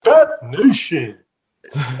Fat Nation.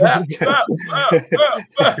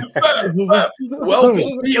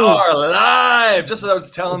 Welcome. We are live. Just as I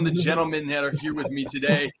was telling the gentlemen that are here with me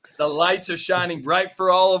today, the lights are shining bright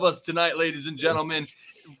for all of us tonight, ladies and gentlemen.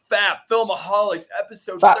 FAP, Filmaholics,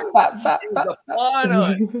 episode 13 is upon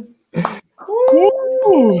us.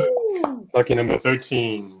 Lucky number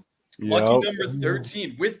 13. Lucky number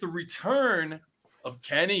 13 with the return of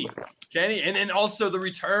Kenny, and then also the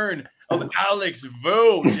return of Alex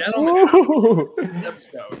Vu. Gentlemen, this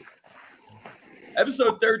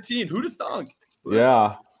episode 13. Who'd have thunk?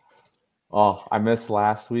 Yeah. Oh, I missed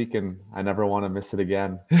last week, and I never want to miss it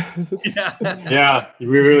again. Yeah, we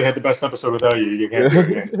really had the best episode without you. You can't do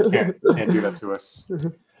it. You can't do that to us.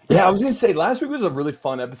 Yeah, I was going to say, last week was a really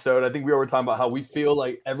fun episode. I think we were talking about how we feel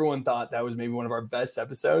like everyone thought that was maybe one of our best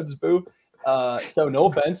episodes, Boo. So no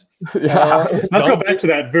offense. Let's go back to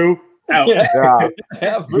that, Boo. Out. Yeah.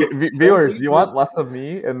 Viewers, you want less of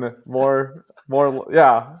me and more.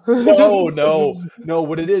 Yeah. No.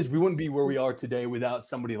 What it is, we wouldn't be where we are today without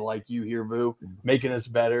somebody like you here, Vu, making us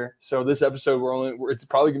better. So this episode, it's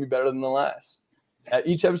probably gonna be better than the last.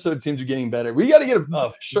 Each episode seems to be getting better. We got to get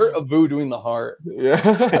a shirt of Vu doing the heart. Yeah.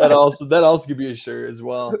 that also could be a shirt as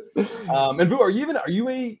well. And Vu, are you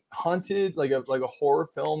a haunted like a horror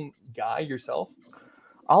film guy yourself?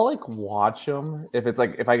 I'll watch them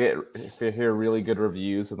if I hear really good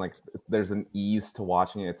reviews and there's an ease to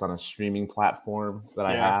watching it. It's on a streaming platform that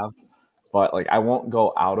I have, but I won't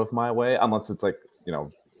go out of my way unless it's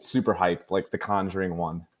super hyped, like The Conjuring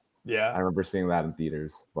one. Yeah, I remember seeing that in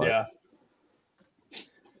theaters. But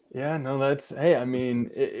no, that's I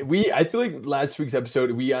mean, I feel like last week's episode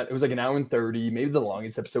it was like an hour and 30, maybe the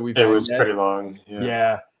longest episode we've had. It was pretty long.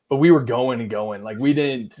 Yeah, but we were going and going. Like we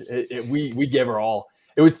didn't. We gave our all.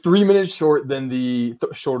 It was 3 minutes shorter than the I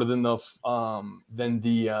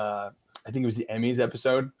think it was the Emmys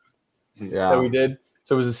episode that we did.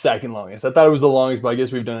 So it was the second longest. I thought it was the longest, but I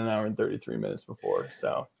guess we've done an hour and 33 minutes before.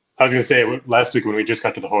 So I was gonna say last week when we just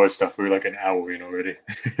got to the horror stuff, we were like an hour in already.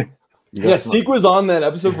 Seek was on that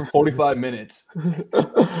episode for 45 minutes. When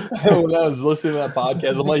I was listening to that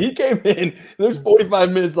podcast, I'm like, he came in. There's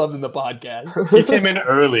 45 minutes left in the podcast. He came in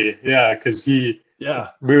early, because we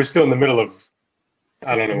were still in the middle of.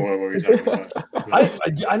 I don't know what we were talking about.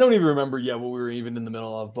 I don't even remember what we were even in the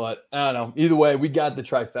middle of, but I don't know. Either way, we got the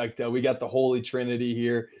trifecta. We got the holy trinity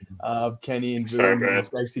here of Kenny and Vu and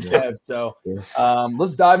Sexy Kev. So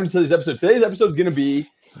let's dive into this episode. Today's episode is going to be,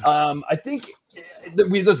 I think,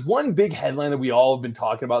 there's one big headline that we all have been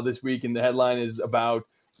talking about this week, and the headline is about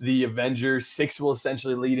the Avengers. 6 will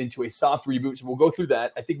essentially lead into a soft reboot, so we'll go through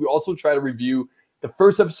that. I think we also try to review the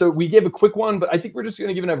first episode. We gave a quick one, but I think we're just going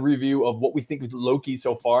to give a review of what we think of Loki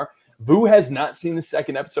so far. Vu has not seen the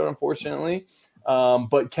second episode, unfortunately,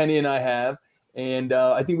 but Kenny and I have. And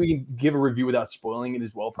I think we can give a review without spoiling it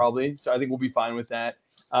as well, probably. So I think we'll be fine with that.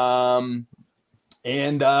 And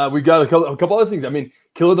we've got a couple other things. I mean,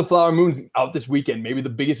 Killer the Flower Moon's out this weekend. Maybe the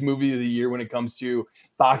biggest movie of the year when it comes to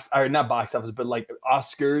not box office, but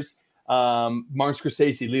Oscars. Martin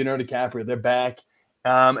Scorsese, Leonardo DiCaprio, they're back.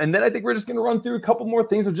 And then I think we're just going to run through a couple more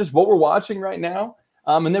things of just what we're watching right now.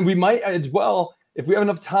 And then we might as well, if we have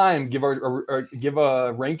enough time, give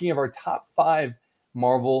a ranking of our top 5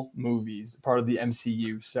 Marvel movies, part of the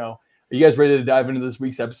MCU. So are you guys ready to dive into this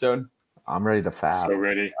week's episode? I'm ready to fab. So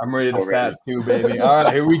ready. I'm ready to fab too, baby. All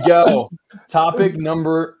right, here we go. Topic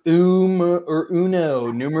numero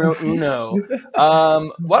uno.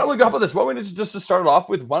 Why don't we go up with this? Why don't we just to start it off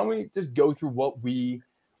with, why don't we just go through what we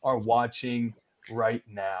are watching right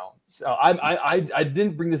now? So I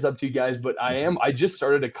didn't bring this up to you guys, but I just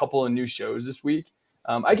started a couple of new shows this week.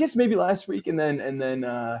 I guess maybe last week, and then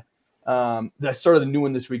I started a new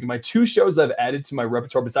one this week. And my 2 shows I've added to my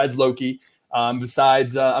repertoire besides Loki,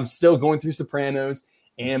 besides I'm still going through Sopranos,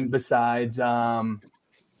 and besides I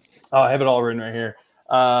have it all written right here.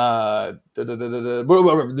 The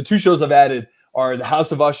 2 shows I've added are The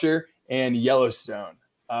House of Usher and Yellowstone.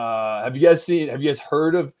 Have you guys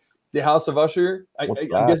heard of The House of Usher? I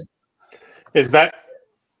guess. Is that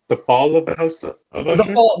the fall of the House of Usher? The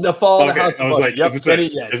fall of the House of Usher. I was like,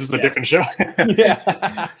 is this a different show?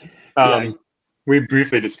 Yeah. We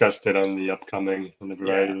briefly discussed it on the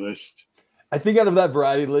variety list. I think out of that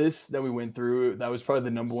variety list that we went through, that was probably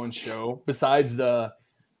the number 1 show besides the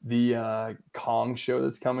Kong show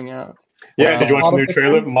that's coming out. Yeah, did you watch the new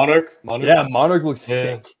trailer, Monarch? Yeah, Monarch looks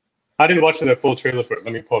sick. I didn't watch the full trailer for it.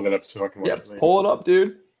 Let me pull that up so I can watch it later. Pull it up,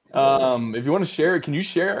 dude. If you want to share it, can you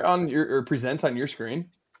share on your or present on your screen?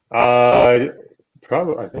 Probably.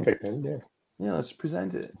 I think I can. Yeah. Yeah, let's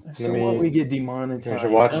present it. So what we get demonetized.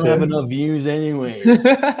 Watch I don't have enough views anyways.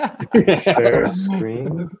 Share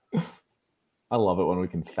screen. I love it when we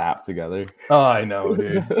can fap together. Oh, I know,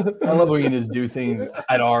 dude. I love when we can just do things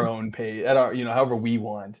at our own pace, at our, however we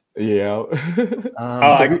want. Yeah.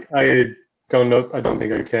 I don't know. I don't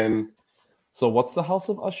think I can. So what's the House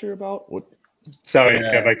of Usher about? Sorry,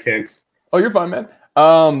 Kev, I can't. Oh, you're fine, man.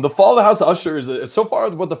 The Fall of the House of Usher is so far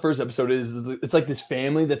what the first episode is it's like this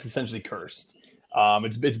family that's essentially cursed.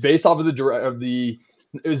 It's based off of the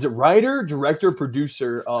is it writer, director,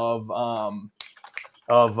 producer of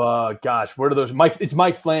gosh, what are those? It's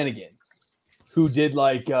Mike Flanagan, who did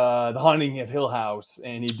like The Haunting of Hill House,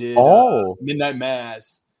 and he did Midnight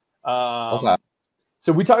Mass. Okay.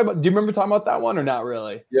 So we talk about. Do you remember talking about that one or not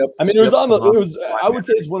really? Yep. I mean, it was on the. It was. I would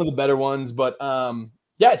say it's one of the better ones, but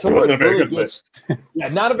yeah, so it wasn't a very really good list. Yeah,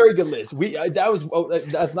 not a very good list.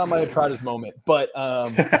 That's not my proudest moment, but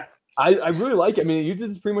I really like it. I mean, it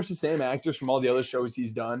uses pretty much the same actors from all the other shows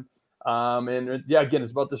he's done. And yeah, again,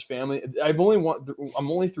 it's about this family. I'm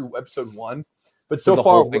only through episode 1, but so the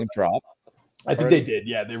far, whole thing dropped. I think they did.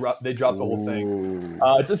 Yeah, they dropped the whole thing.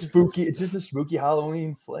 It's just a spooky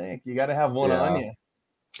Halloween flick. You got to have one on you.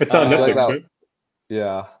 It's on Netflix, right?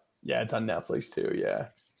 Yeah. Yeah, it's on Netflix too. Yeah.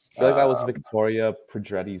 I feel like that was Victoria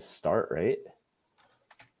Pedretti's start, right?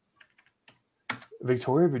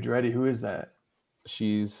 Victoria Pedretti, who is that?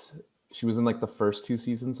 She was in like the first 2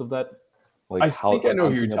 seasons of that. Like I think I know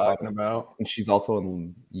who you're talking about. And she's also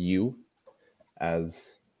in You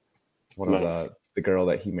as one of the girl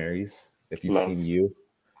that he marries. If you've seen You.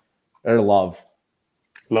 Or Love.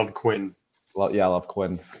 Love Quinn. Love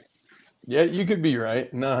Quinn. Yeah, you could be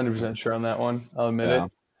right. Not 100% sure on that one. I'll admit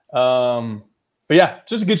it. But yeah,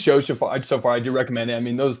 just a good show so far. I do recommend it. I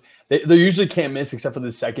mean, they usually can't miss except for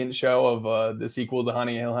the second show of the sequel to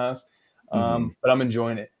Haunting of Hill House. But I'm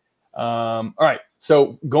enjoying it. All right,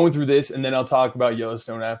 so going through this, and then I'll talk about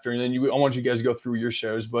Yellowstone after, and then I want you guys to go through your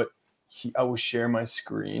shows. But I will share my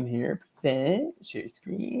screen here. Share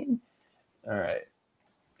screen. All right,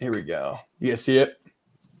 here we go. You guys see it?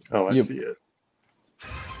 Oh, I see it.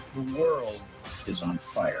 The world is on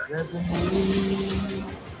fire.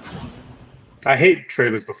 I hate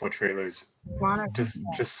trailers before trailers.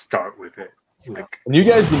 Just start with it. Like, and you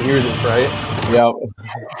guys can hear this, right? Yep.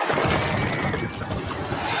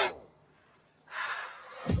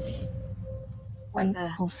 When the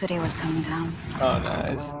whole city was coming down. Oh,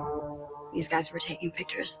 nice. These guys were taking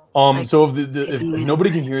pictures. So if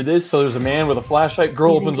nobody can hear this, so there's a man with a flashlight.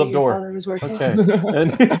 Girl opens up door. Okay.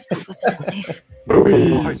 And Stuff was so safe.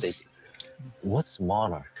 What's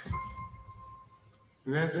Monarch?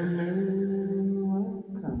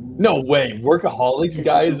 no way, Workaholics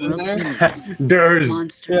guys in there. Durs.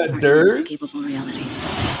 Monsters Yeah, are Durs. inescapable reality.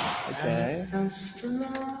 Okay.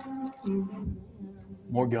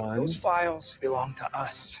 More Those guns. files belong to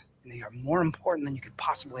us, and they are more important than you could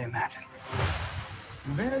possibly imagine.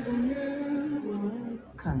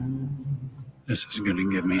 This is going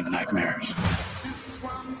to give me nightmares.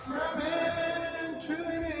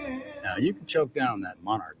 Now, you can choke down that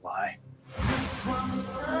Monarch lie.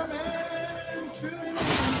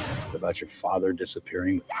 About your father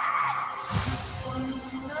disappearing.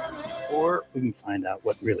 Or we can find out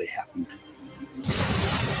what really happened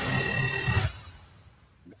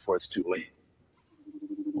before it's too late.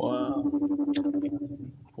 Wow.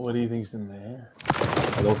 What do you think's in there?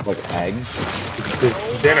 Are those like eggs? This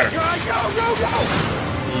dinner.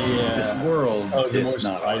 Yeah. This world is it more is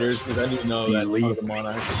not spiders? ours. Because I didn't know that Believe the me.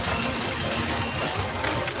 Monarch.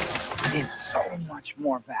 It is so much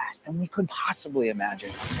more vast than we could possibly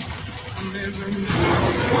imagine.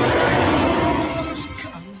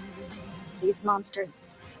 These monsters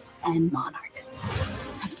and Monarch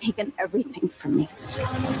have taken everything from me.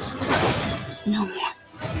 No more.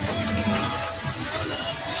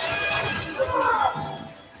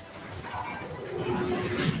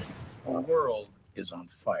 The world is on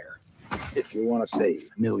fire. If you want to save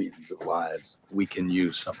millions of lives, we can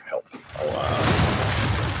use some help.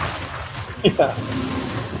 Yeah.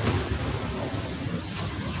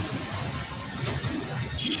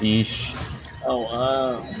 Sheesh. Oh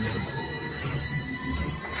wow.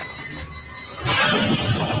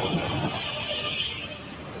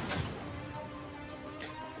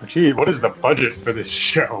 Gee, what is the budget for this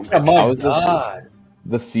show? Oh my was god.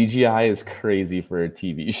 The CGI is crazy for a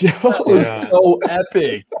TV show. It's so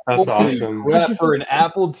epic. That's Holy awesome. crap, for an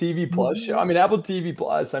Apple TV Plus show. I mean, Apple TV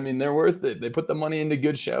Plus, I mean, they're worth it. They put the money into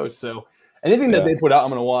good shows. So anything that they put out, I'm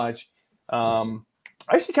going to watch. I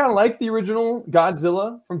actually kind of like the original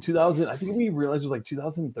Godzilla from 2000. I think we realized it was like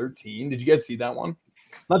 2013. Did you guys see that one?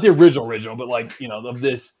 Not the original, but like, of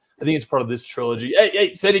this I think it's part of this trilogy.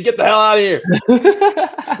 Hey, Sadie, get the hell out of here!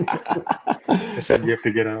 I said you have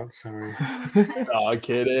to get out. Sorry. Oh,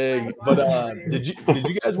 kidding. But did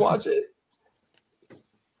you guys watch it?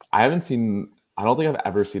 I don't think I've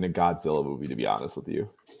ever seen a Godzilla movie, to be honest with you.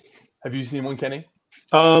 Have you seen one, Kenny?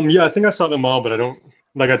 Yeah, I think I saw them all, but I don't.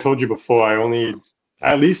 Like I told you before, I only,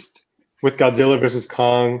 at least with Godzilla versus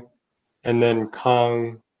Kong, and then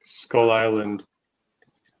Kong Skull Island,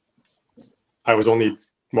 I was only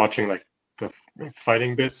watching like the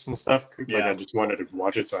fighting bits and stuff. Yeah. Like I just wanted to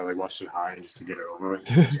watch it, so I like watched it high just to get it over with.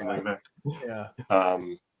 Something like that. Yeah.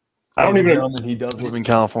 I don't even know. He does live in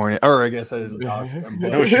California, or I guess that is a dox.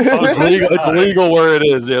 No, Chicago. It's legal where it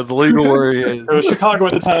is. Yeah, it's legal where he is. It was Chicago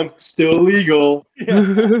at the time, still legal. Yeah.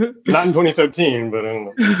 Not in 2013, but I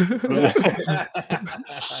don't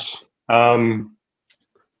know.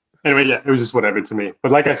 Anyway, yeah, it was just whatever to me.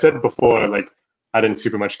 But like I said before, like I didn't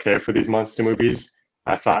super much care for these monster movies.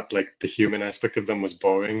 I thought like the human aspect of them was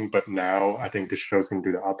boring, but now I think the show's gonna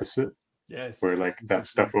do the opposite. Yes. Where like that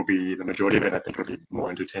stuff will be the majority of it. I think it'll be more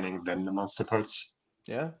entertaining than the monster parts.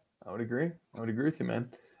 Yeah, I would agree. I would agree with you, man.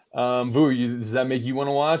 Vu, does that make you want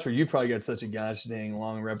to watch, or you probably got such a gosh dang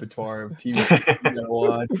long repertoire of TV you gotta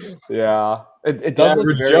watch? Yeah, it does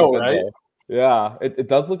look very Joe, good, right? though. Yeah, it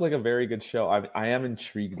does look like a very good show. I am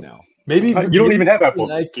intrigued now. Maybe You don't even have Apple.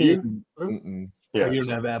 I Do you? can. Yeah, You don't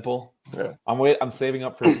have Apple. Yeah. I'm saving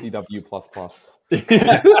up for CW++. We'll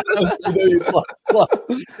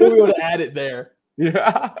be able to add it there.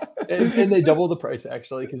 Yeah, and they double the price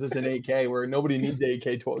actually because it's an 8K where nobody needs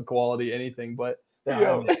 8K quality anything, but they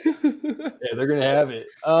have it. Yeah, they're gonna have it.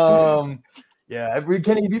 Yeah,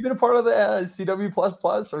 Kenny, have you been a part of the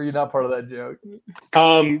CW++, or are you not part of that joke?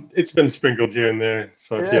 It's been sprinkled here and there,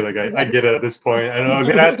 so I feel like I get it at this point. I don't know. I was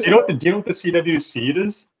gonna ask, do you know what the CW Seed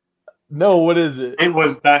is? No, what is it? It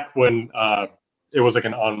was back when it was like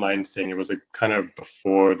an online thing. It was like kind of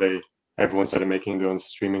before everyone started making their own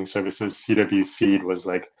streaming services. CW Seed was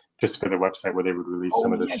like just for the website where they would release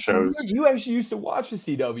some of the shows. You actually used to watch the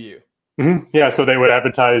CW. Mm-hmm. Yeah, so they would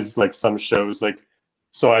advertise like some shows. Like,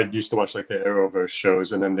 so I used to watch like the Arrowverse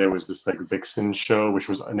shows, and then there was this like Vixen show, which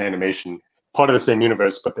was an animation part of the same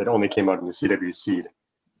universe, but it only came out in the CW Seed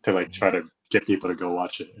to like try to get people to go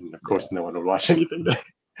watch it. And of course, no one would watch anything.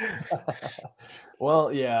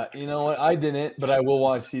 Well, yeah, you know what? I didn't, but I will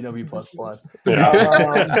watch CW++. We're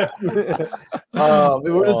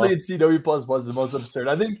just saying CW++ is the most absurd.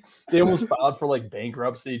 I think they almost filed for like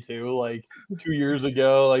bankruptcy too, like 2 years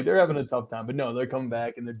ago. Like they're having a tough time, but no, they're coming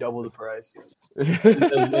back and they're double the price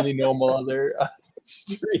as any normal other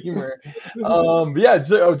streamer. Yeah.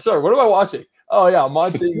 Sorry. What am I watching? Oh yeah, I'm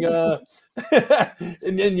watching. And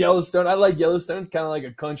then Yellowstone. I like Yellowstone. It's kind of like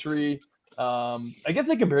a country. I guess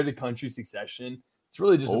I compared it to Country Succession. It's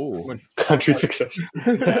really just Country Succession.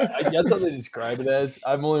 Yeah, that's how they describe it as.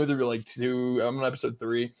 I'm only with like 2. I'm on episode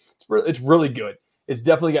 3. It's really good. It's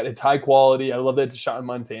definitely got high quality. I love that it's shot in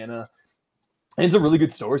Montana, and it's a really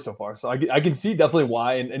good story so far. So I can see definitely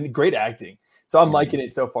why, and great acting. So I'm liking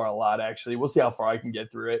it so far a lot. Actually, we'll see how far I can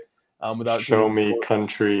get through it without. Show me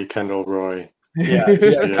country, Kendall Roy. Yeah,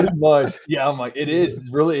 pretty much. Yeah, I'm like, it is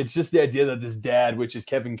really. It's just the idea that this dad, which is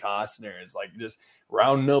Kevin Costner, is like just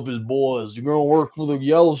rounding up his boys. You're gonna work for the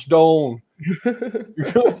Yellowstone.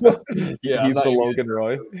 Yeah, he's the Logan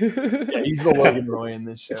Roy. Yeah, he's the Logan Roy in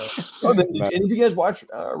this show. Did you guys watch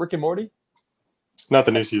Rick and Morty? Not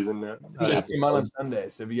the new season yet. It just came out on Sunday.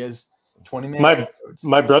 So if you guys 20 minutes.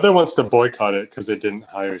 My brother wants to boycott it because they didn't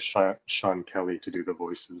hire Sean Kelly to do the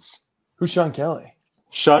voices. Who's Sean Kelly?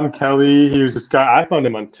 Sean Kelly, he was this guy. I found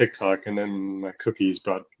him on TikTok, and then my cookies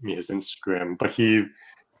brought me his Instagram. But he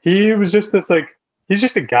was just this like, he's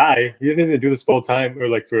just a guy. He didn't do this full time or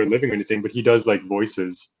like for a living or anything. But he does like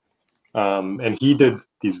voices, and he did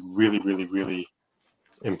these really, really, really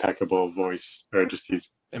impeccable voice or just these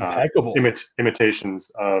impeccable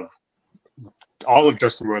imitations of all of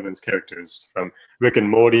Justin Roiland's characters, from Rick and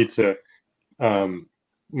Morty to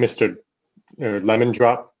Mr. Lemon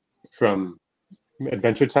Drop from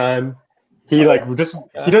Adventure Time. He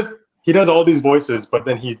he does all these voices, but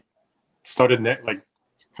then he started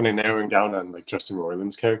kind of narrowing down on like Justin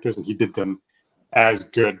Roiland's characters, and he did them as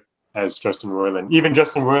good as Justin Roiland. Even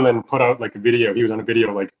Justin Roiland put out like a video. He was on a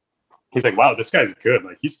video like, he's like, wow, this guy's good.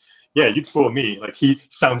 Like you'd fool me. Like he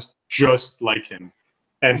sounds just like him.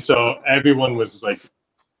 And so everyone was like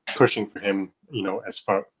pushing for him, as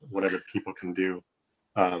far whatever people can do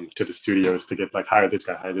to the studios to get like hire this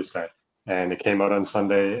guy. And it came out on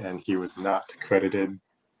Sunday, and he was not credited,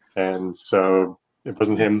 and so it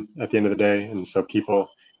wasn't him at the end of the day. And so people,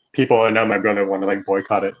 and now my brother want to like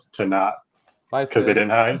boycott it to not because they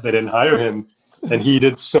didn't hire him. and he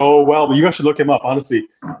did so well. But you guys should look him up. Honestly,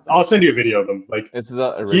 I'll send you a video of him. Like, Is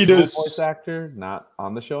the original voice actor not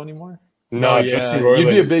on the show anymore? No, yeah. Justin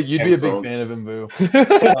Roiland You'd be a big fan of him, Boo.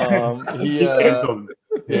 He's canceled.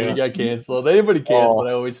 Yeah, he got canceled. Anybody canceled,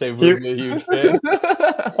 I always say Boo's a huge fan.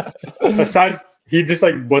 Aside, he just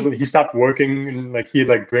like wasn't. He stopped working, and like he'd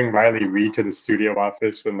like bring Riley Reid to the studio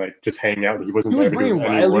office and like just hang out. He wasn't. He was bringing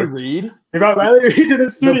Riley Reid. He brought Riley Reid to the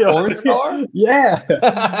studio. The porn star? Yeah.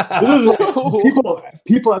 This is like,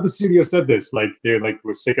 people at the studio said this. Like they like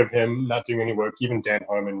were sick of him not doing any work. Even Dan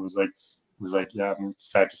Harmon was like, yeah, I'm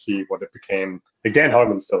sad to see what it became. Like Dan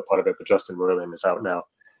Harmon's still part of it, but Justin Roiland is out now.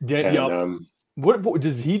 What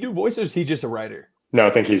does he do voice, or is he just a writer? No, I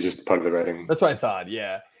think he's just part of the writing. That's what I thought.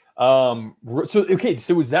 Yeah. So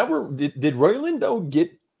is that where did Roiland though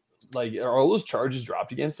get like are all those charges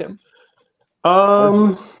dropped against him?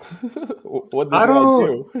 What did I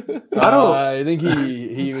don't. I think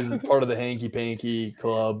he was part of the hanky panky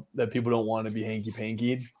club that people don't want to be hanky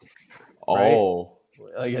pankied. Oh,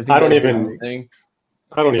 right? Like I don't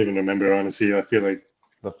even remember, honestly. I feel like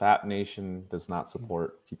the Fat Nation does not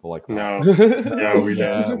support people like that. No, we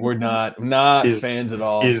don't. We're not fans at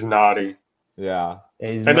all. He's naughty. Yeah.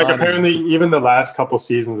 He's and like naughty. apparently even the last couple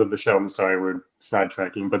seasons of the show, I'm sorry, we're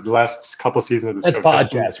sidetracking, but the last couple seasons of the show,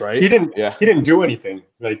 podcast, right? He didn't do anything.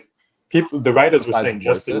 Like the writers were saying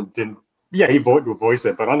Justin didn't. Yeah, he would voice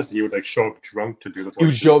it, but honestly, he would like show up drunk to do the voice. He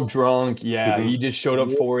would show up drunk. Yeah, Mm-hmm. he just showed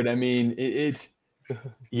up for it. I mean, it's.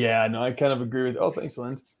 Yeah, no, I kind of agree with. Oh, thanks,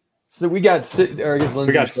 Linz. So we got Lindsay.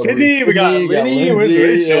 We got Sydney. We got Lenny. Where's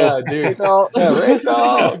Rachel? Yeah, dude.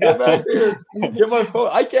 Rachel, get back here. Get my phone.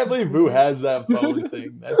 I can't believe Boo has that phone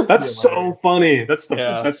thing. That's so funny. That's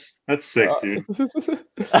sick, dude. Rocking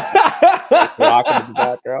in the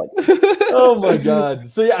background. Oh my god.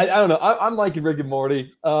 So yeah, I don't know. I'm liking Rick and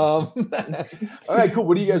Morty. All right, cool.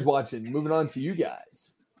 What are you guys watching? Moving on to you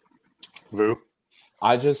guys. Boo.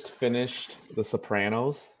 I just finished The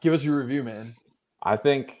Sopranos. Give us your review, man. I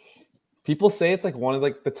think people say it's like one of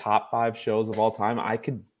like the top 5 shows of all time. I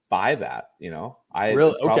could buy that, Really?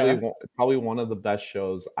 It's probably one of the best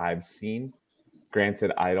shows I've seen.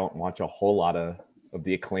 Granted, I don't watch a whole lot of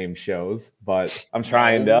the acclaimed shows, but I'm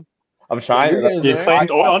trying to. You acclaimed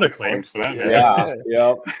or unacclaimed for that. Yeah.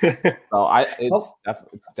 So it's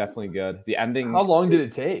definitely good. The ending. How long did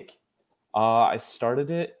it take? I started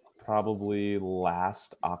it probably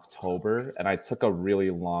last October, and I took a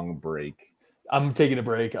really long break. I'm taking a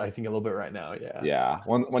break, I think, a little bit right now. Yeah.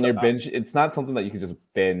 When you're binge, it's not something that you can just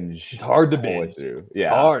binge. It's hard to binge through. Yeah, it's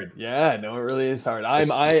hard. Yeah, no, it really is hard.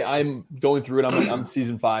 I'm going through it. I'm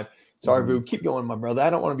season 5. Sorry, Boo. Keep going, my brother. I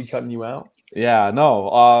don't want to be cutting you out. Yeah,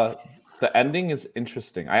 no. The ending is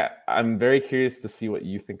interesting. I'm very curious to see what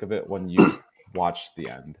you think of it when you watch the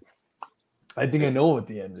end. I think I know what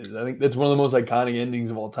the end is. I think that's one of the most iconic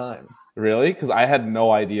endings of all time. Really? Because I had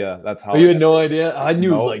no idea that's how. You had no idea? I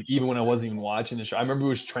knew, like, even when I wasn't even watching the show. I remember it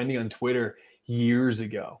was trending on Twitter years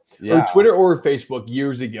ago. Yeah. Or Twitter or Facebook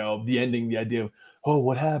years ago. The ending, the idea of, oh,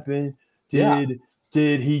 what happened? Why'd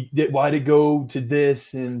it go to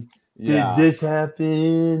this? And did this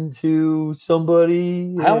happen to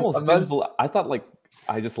somebody? I thought, like,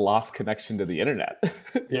 I just lost connection to the internet.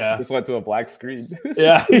 Yeah. Just went to a black screen.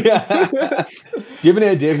 Yeah. Do you have any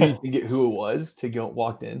idea who it was to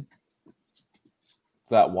walked in?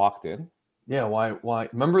 That walked in? Yeah, why?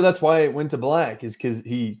 Remember, that's why it went to black, is because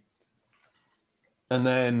and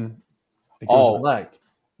then it goes to black.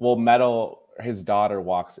 Well, Meadow, his daughter,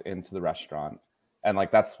 walks into the restaurant, and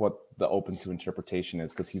like that's what the open to interpretation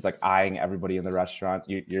is, because he's like eyeing everybody in the restaurant.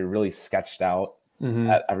 You're really sketched out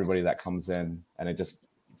at everybody that comes in, and it just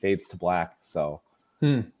fades to black. So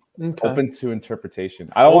it's open to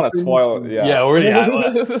interpretation. I don't want to spoil it.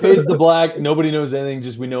 Yeah, fades to black. Nobody knows anything.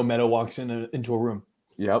 Just we know Meadow walks into a room.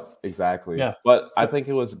 Yep, exactly. Yeah. But I think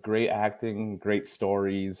it was great acting, great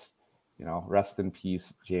stories. Rest in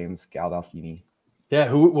peace, James Gandolfini.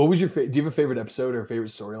 Yeah. What was your favorite? Do you have a favorite episode or a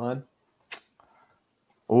favorite storyline?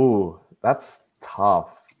 Ooh, that's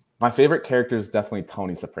tough. My favorite character is definitely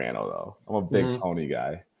Tony Soprano, though. I'm a big Tony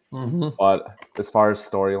guy. But as far as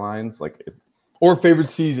storylines, or favorite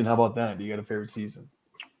season, how about that? Do you got a favorite season?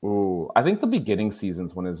 Ooh, I think the beginning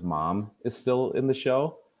seasons when his mom is still in the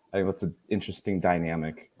show. I think that's an interesting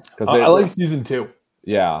dynamic. I like season 2.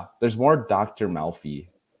 Yeah, there's more Dr. Melfi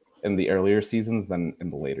in the earlier seasons than in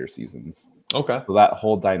the later seasons. Okay. So that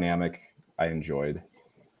whole dynamic I enjoyed.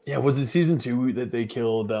 Yeah, was it season 2 that they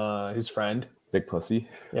killed his friend? Big Pussy.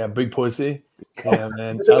 Yeah, Big Pussy. Yeah,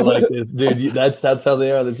 man. I like this. Dude, that's how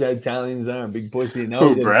they are. That's how Italians are. Big Pussy. And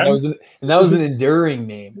that was an enduring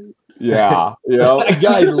name. Yeah. That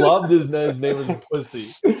guy loved his name was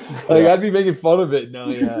Pussy. Like I'd be making fun of it. No,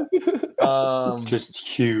 yeah. Just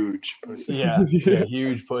huge pussy. Yeah,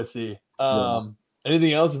 huge pussy.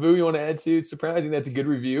 Anything else, Vu, you want to add to Soprano? I think that's a good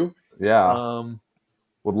review. Yeah.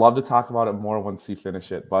 Would love to talk about it more once you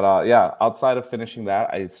finish it. But yeah, outside of finishing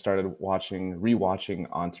that, I started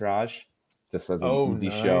rewatching Entourage just as an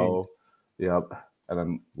easy show. Yep. And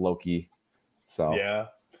then Loki. So yeah,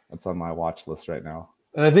 that's on my watch list right now.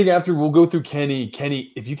 And I think after we'll go through Kenny.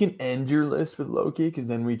 Kenny, if you can end your list with Loki, because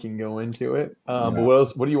then we can go into it. But what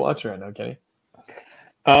else? What are you watching right now, Kenny?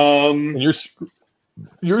 And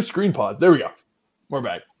your screen pause. There we go. We're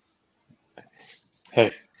back.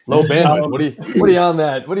 Hey. Low bandwidth. What are you on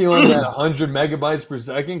that? What are you on that? 100 megabytes per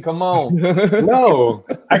second? Come on. No.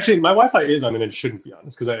 Actually, my Wi-Fi is on and it shouldn't be on.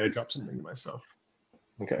 It's because I dropped something to myself.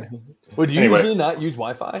 Okay. Would you usually not use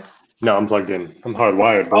Wi-Fi? No, I'm plugged in. I'm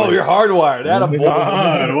hardwired. Boy. Oh, you're hardwired. That a boy.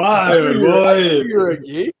 Hardwired, boy. You're a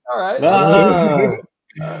geek. All right.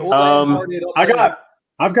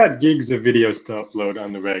 I've got gigs of videos to upload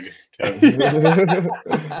on the reg.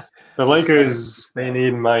 The Lakers, they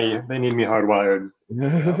need me hardwired.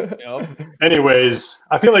 Yep. Anyways,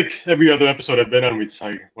 I feel like every other episode I've been on, we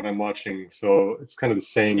cite what I'm watching, so it's kind of the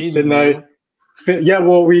same. Yeah,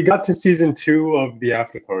 well, we got to season 2 of The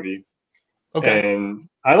After Party. Okay. And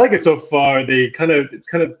I like it so far. It's kind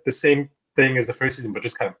of the same thing as the first season, but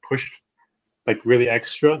just kind of pushed like really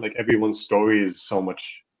extra. Like everyone's story is so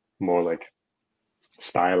much more like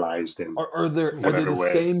stylized and are they the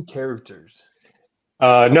same characters?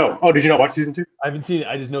 No. Oh, did you not watch season 2? I haven't seen it.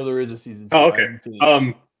 I just know there is a season 2. Oh, okay.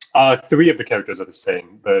 3 of the characters are the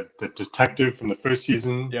same. The detective from the first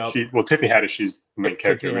season, Tiffany Haddish, she's the main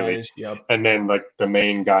character, really. And then like the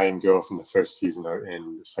main guy and girl from the first season are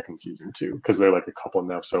in the second season too, because they're like a couple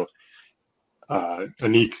now. So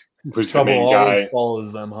Anik, who's the main guy,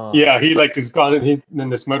 follows them, huh? Yeah, he like is gone, and then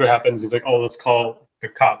this murder happens. He's like, oh, let's call the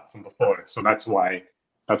cop from before. So that's why.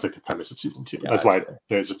 That's like the premise of season 2. That's why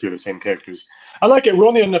there's a few of the same characters. I like it. We're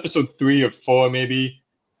only on episode 3 or 4, maybe.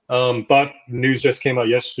 But news just came out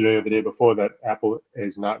yesterday or the day before that Apple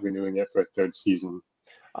is not renewing it for a 3rd season.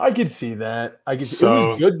 I could see that. It was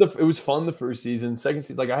good. It was fun the first season. Second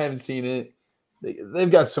season, like I haven't seen it.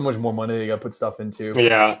 They've got so much more money they got to put stuff into.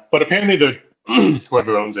 Yeah, but apparently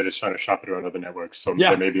whoever owns it is trying to shop it around other networks. So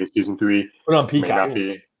there may be a season 3. Put on Peacock. May not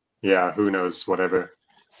be. Yeah, who knows? Whatever.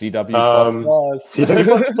 CW++.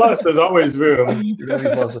 CW++. There's always room.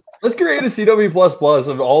 Let's create a CW++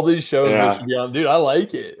 of all these shows that should be on. Dude, I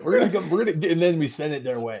like it. We're gonna, and then we send it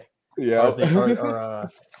their way. Yeah. Our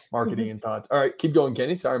marketing and thoughts. All right, keep going,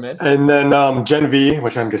 Kenny. Sorry, man. And then Gen V,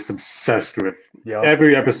 which I'm just obsessed with. Yeah.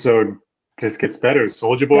 Every episode just gets better.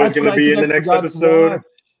 Soldier Boy is gonna be in the next episode.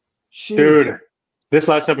 Dude, this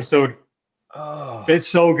last episode. Oh. It's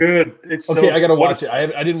so good. It's okay. I gotta watch it.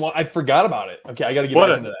 I forgot about it. Okay, I gotta get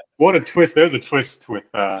back into that. What a twist! There's a twist with.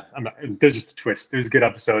 There's just a twist. There's a good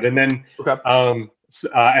episode, and then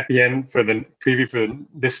at the end for the preview for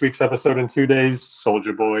this week's episode in 2 days,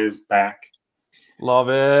 Soldier Boy is back. Love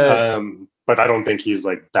it. But I don't think he's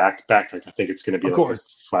like back. Like I think it's gonna be like a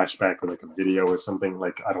flashback or like a video or something.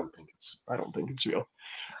 Like I don't think it's real.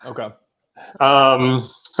 Okay.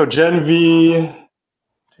 So Gen V.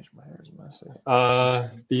 My hair is messy.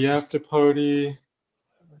 The After Party.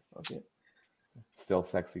 Still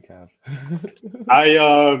sexy Cav.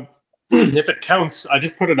 If it counts, I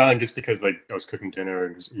just put it on just because like I was cooking dinner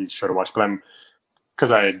and it was easy to try to watch. But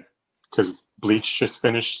because Bleach just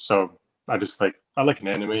finished, so I like an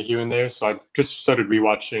anime here and there. So I just started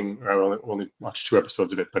rewatching. I only watched 2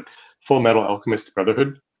 episodes of it, but Full Metal Alchemist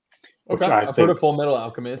Brotherhood. Okay, I've heard of Full Metal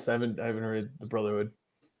Alchemist. I haven't heard the Brotherhood.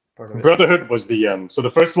 Brotherhood was the so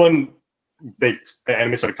the first one, the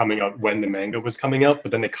anime started coming out when the manga was coming out,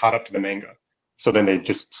 but then they caught up to the manga, so then they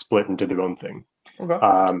just split into their own thing. Okay.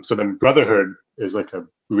 So then Brotherhood is like a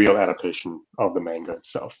real adaptation of the manga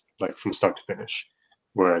itself, like from start to finish,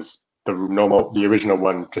 whereas the original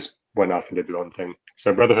one just went off and did their own thing.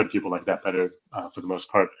 So Brotherhood people like that better for the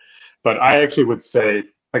most part, but I actually would say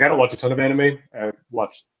like I don't watch a ton of anime.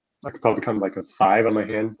 I could probably count like a 5 on my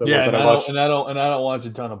hand. Yeah, and I don't watch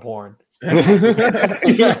a ton of porn. I'm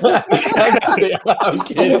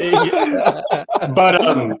kidding. But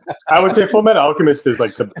I would say Full Metal Alchemist is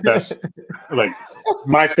like the best, like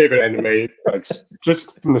my favorite anime. Like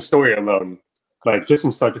just from the story alone, like just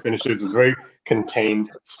from start to finish, it was a very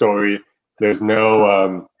contained story. There's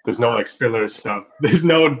no like filler stuff. There's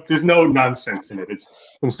no nonsense in it. It's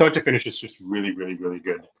from start to finish. It's just really, really, really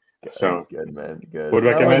good. So good, man. Good. Would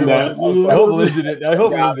recommend that. I hope Lindsay didn't. I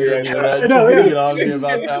hope Lindsay didn't get on me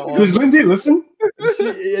about that one. Does Lindsay listen?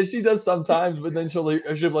 She does sometimes, but then she'll be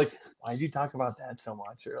like, "Why do you talk about that so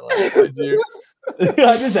much?" Or like, "I do."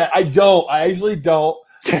 I don't. I actually don't.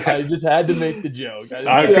 I just had to make the joke.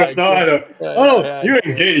 You're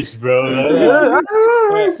engaged, bro.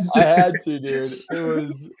 I had to, dude. It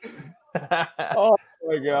was. Oh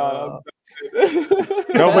my god!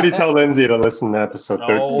 Nobody tell Lindsay to listen to episode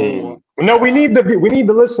 13. No, we need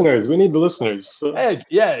the listeners. We need the listeners. Hey,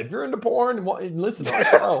 yeah, if you're into porn, listen to our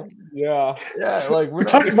show. Yeah. Like we're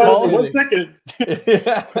talking about it in 1 second. We're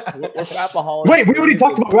Filmaholics. Wait, we already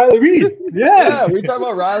talked about Riley Reid. Yeah, we talked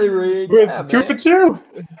about Riley Reid. We're 2 for 2. 2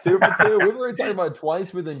 for 2. We've already talked about it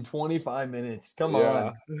twice within 25 minutes. Come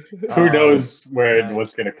on. Who knows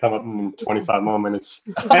what's going to come up in 25 more minutes.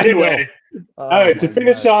 Anyway, all right, to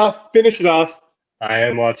finish it off, I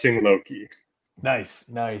am watching Loki. Nice.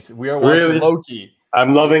 We are watching Loki.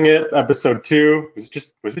 I'm loving it. Episode 2.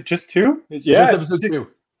 Was it just 2? Yeah, just episode 2.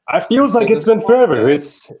 It feels like it's been forever. It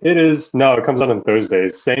is. No, it comes out on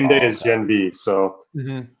Thursdays. Same day as Gen V. So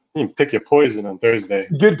you can pick your poison on Thursday.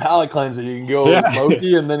 Good palate cleanser. You can go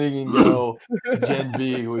Loki and then you can go Gen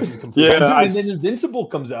V, which is completely. Yeah, and then Invincible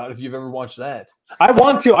comes out if you've ever watched that. I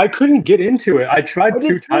want to. I couldn't get into it. I tried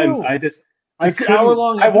 2 times. It's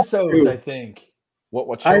hour-long episodes, I think.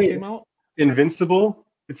 What show came out? Invincible.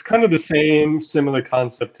 It's kind of the similar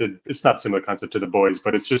concept to. It's not similar concept to The Boys,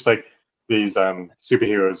 but it's just like these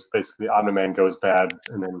superheroes. Basically, Omni-Man goes bad,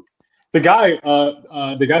 and then the guy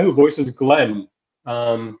who voices Glenn.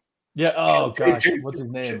 Oh gosh, what's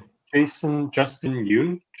his name? Justin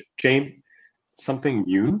Yoon, something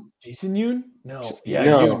Yoon. Jason Yoon? No.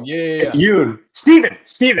 Yoon. Yeah. It's Yoon. Steven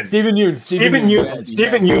Yoon.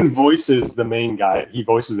 Steven Yoon voices the main guy. He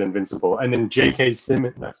voices Invincible, and then J.K.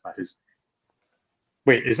 Simmons. That's not his.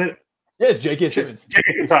 Wait, is it? Yeah, it's J.K. Simmons.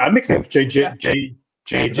 Sorry, I'm mixing up J. Jonah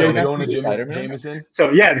Jameson. So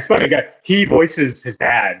yeah, the Spider guy. He voices his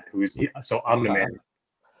dad, who's Omni-Man.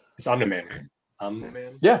 It's Omni-Man, right?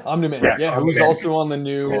 Omni-Man. Yeah, Omni-Man. Yeah, who's also on the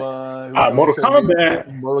new Mortal Kombat.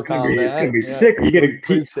 It's gonna be sick. You get a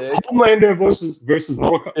Homelander versus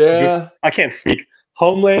Mortal Kombat. Yeah, I can't speak.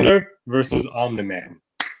 Homelander versus Omni-Man.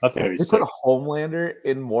 That's gonna be sick. Put Homelander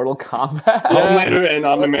in Mortal Kombat. Homelander and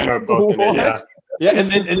Omni-Man are both in it. Yeah. Yeah,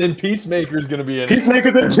 and then Peacemaker's gonna be in it.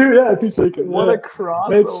 Peacemaker's in it too. Yeah, Peacemaker. What a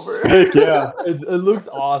crossover! It's sick. Yeah, it looks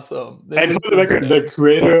awesome. And for the record, the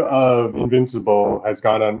creator of Invincible has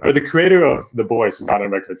gone on, or the creator of The Boys has gone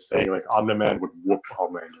on record saying like Omni-Man would whoop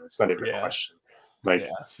Homelander. It's not even a question. Like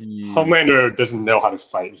Homelander doesn't know how to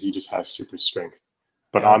fight; he just has super strength.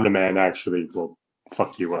 But Omni-Man actually will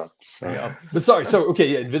fuck you up. So. But sorry. So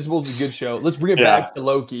okay, Invincible is a good show. Let's bring it back to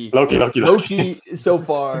Loki. Loki. So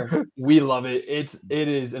far, we love it. It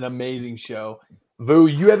is an amazing show. Vu,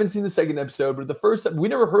 you haven't seen the second episode, but the first we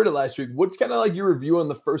never heard it last week. What's kind of like your review on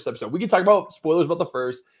the first episode? We can talk about spoilers about the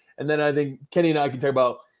first, and then I think Kenny and I can talk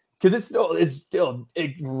about because it's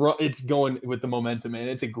going with the momentum, and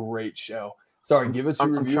it's a great show. Sorry, give us a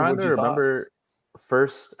review. I'm trying to remember.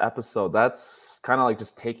 First episode, that's kind of like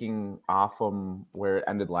just taking off from where it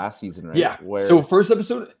ended last season, right? Yeah. So first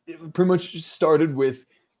episode pretty much started with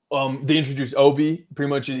they introduced Obi. Pretty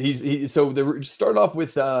much so they start off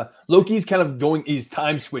with Loki's kind of going. He's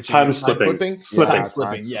time switching, time slipping.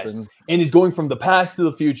 Yes, and he's going from the past to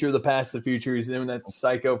the future. He's doing that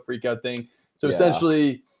psycho freak out thing. So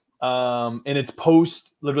essentially, and it's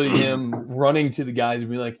post literally him running to the guys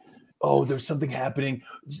and be like, "Oh, there's something happening."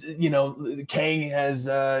 Kang has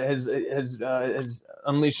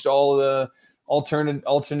unleashed all the alternate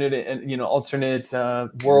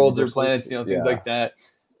worlds or planets, things like that.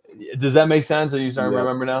 Does that make sense? Are you starting to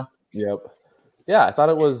remember now? Yep. Yeah, I thought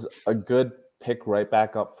it was a good pick right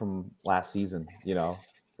back up from last season.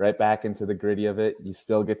 Right back into the gritty of it. You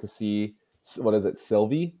still get to see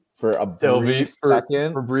Sylvie for a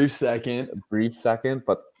brief second,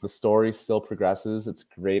 but the story still progresses. It's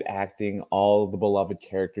great acting. All the beloved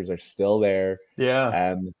characters are still there. Yeah.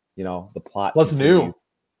 And, the plot. Plus new.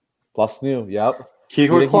 Yep. Ke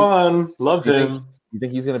Kwan, love him. You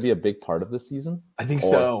think he's going to be a big part of this season? I think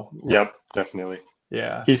so. Yep, definitely.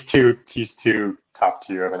 Yeah. He's too top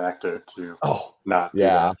tier of an actor to not do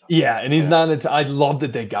that. Yeah, and he's not I love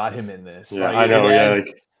that they got him in this. Yeah, I know.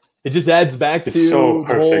 It just adds back to so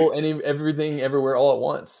the whole everything everywhere all at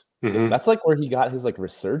once. Mm-hmm. That's like where he got his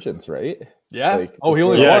resurgence, right? Yeah. He only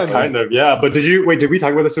won. Kind of. Yeah, but did we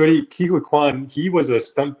talk about this already? Ke Kwan, he was a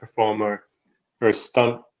stunt performer or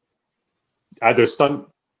either stunt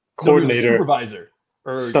coordinator, supervisor,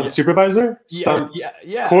 or stunt supervisor,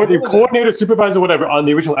 coordinator, supervisor, whatever on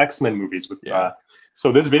the original X-Men movies.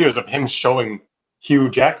 So there's videos of him showing Hugh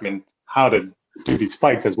Jackman how to do these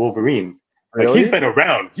fights as Wolverine. Like Really? he's been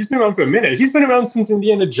around. He's been around for a minute. He's been around since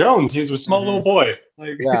Indiana Jones. He was a small little boy.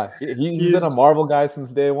 Like Yeah, he's been a Marvel guy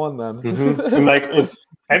since day one. Then, and like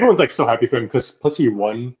everyone's like so happy for him because plus he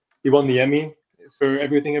won the Emmy for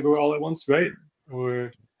Everything Everywhere All at Once, right?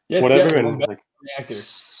 Or whatever, and like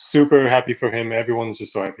super happy for him. Everyone's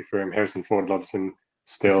just so happy for him. Harrison Ford loves him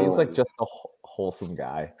still. He seems like just a wholesome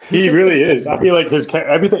guy. He really is. I feel like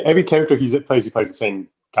every character he plays the same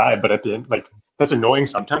guy, but at the end, like that's annoying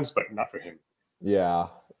sometimes, but not for him. Yeah.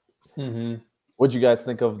 What'd you guys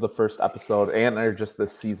think of the first episode and or just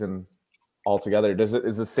this season altogether? Is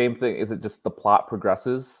the same thing? Is it just the plot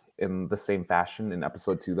progresses in the same fashion in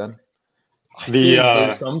episode 2 then?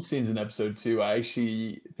 There's some scenes in episode 2 I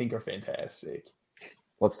actually think are fantastic.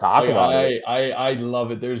 Let's talk about it. I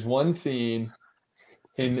love it. There's one scene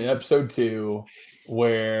in episode 2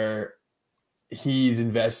 where he's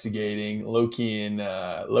investigating Loki and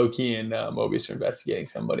Mobius are investigating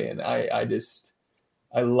somebody, and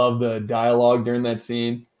I love the dialogue during that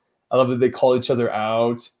scene. I love that they call each other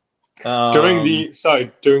out during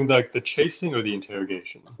the chasing or the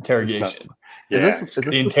interrogation. Yeah, is this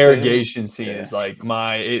the interrogation scene is like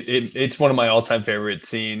it's one of my all-time favorite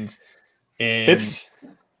scenes. And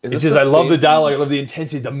it's just I love the dialogue, I love the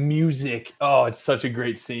intensity, the music. Oh, it's such a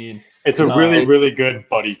great scene. It's a really good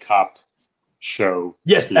buddy cop show.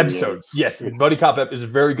 Yes, episode. Yes, buddy cop is a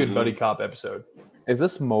very good buddy cop episode. Is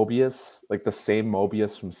this Mobius like the same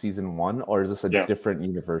Mobius from season 1, or is this a different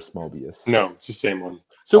universe Mobius? No, it's the same one.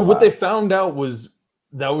 So what they found out was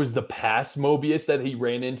that was the past Mobius that he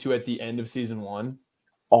ran into at the end of season 1.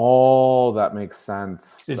 Oh, that makes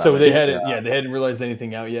sense. And so they hadn't realized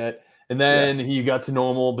anything out yet. And then he got to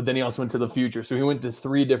normal, but then he also went to the future. So he went to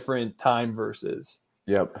 3 different time verses.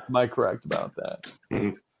 Yep. Am I correct about that?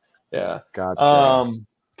 Mm-hmm. Yeah. Gotcha.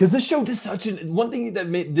 Because this show did one thing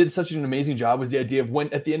that did such an amazing job was the idea of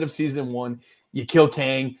when at the end of season 1 you kill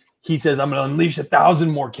Kang, he says I'm going to unleash 1,000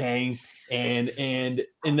 more Kangs, and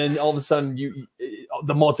then all of a sudden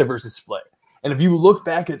the multiverse is split. And if you look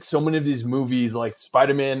back at so many of these movies, like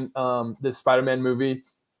Spider-Man, this Spider-Man movie,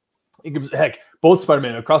 it gives both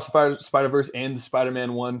Spider-Man Across the Spider-Verse and the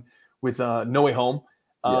Spider-Man one with No Way Home.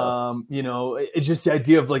 It's just the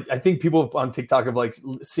idea of like I think people on TikTok have like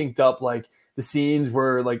synced up like the scenes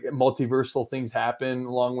where like multiversal things happen,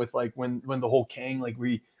 along with like when the whole Kang like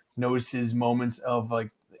notices moments of like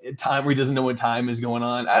time where he doesn't know what time is going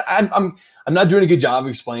on. I'm not doing a good job of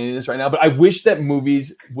explaining this right now, but I wish that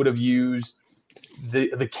movies would have used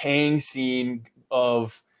the Kang scene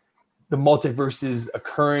of the multiverses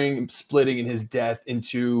occurring, splitting, and his death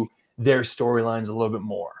into their storylines a little bit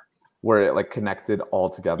more. Where it like connected all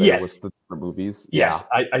together with the movies. Yes,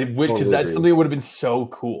 I wish, because that's something that would have been so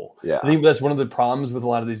cool. Yeah, I think that's one of the problems with a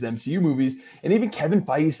lot of these MCU movies. And even Kevin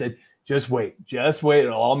Feige said, just wait.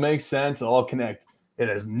 It'll all make sense. It'll all connect. It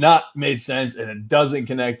has not made sense, and it doesn't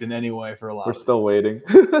connect in any way for a lot. We're still waiting.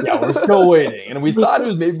 We're still waiting. And we thought it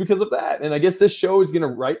was maybe because of that. And I guess this show is going to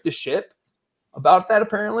right the ship about that,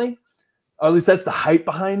 apparently. Or at least that's the hype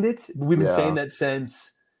behind it. We've been saying that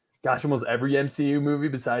since, almost every MCU movie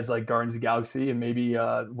besides like Guardians of the Galaxy and maybe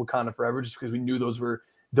Wakanda Forever, just because we knew those were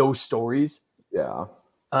those stories. Yeah.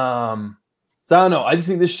 So I don't know. I just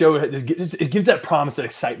think this show, it gives that promise, that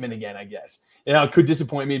excitement again, I guess. And it could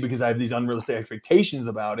disappoint me because I have these unrealistic expectations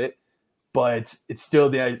about it, but it's still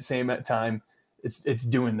the same time. It's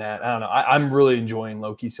doing that. I don't know. I'm really enjoying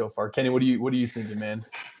Loki so far. Kenny, what are you thinking, man?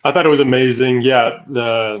 I thought it was amazing. Yeah,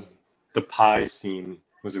 the pie scene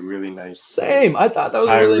was a really nice. Same. I thought that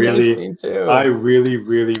was a really nice scene too. I really,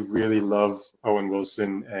 really, really love Owen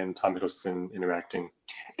Wilson and Tom Hiddleston interacting.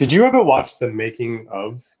 Did you ever watch the making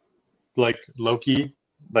of like Loki?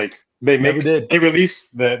 Like they make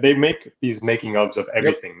these making ofs of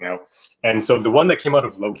everything now. And so the one that came out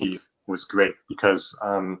of Loki was great because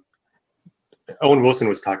Owen Wilson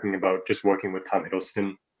was talking about just working with Tom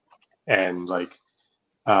Hiddleston, and like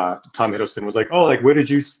Tom Hiddleston was like, oh, like where did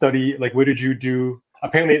you study? Like where did you do?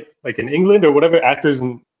 Apparently, like in England or whatever, actors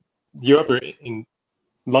in Europe or in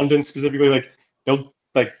London specifically, like they'll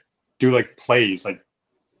like do like plays, like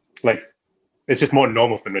it's just more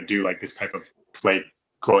normal for them to do like this type of play,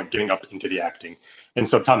 getting up into the acting. And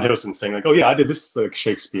so Tom Hiddleston's saying like, oh yeah, I did this like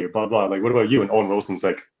Shakespeare, blah blah. Like, what about you? And Owen Wilson's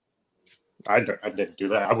like, I didn't do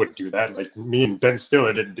that. I wouldn't do that. Like me and Ben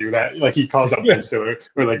Stiller didn't do that. Like he calls out Ben Stiller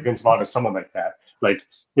or like Vince Vaughn or someone like that. Like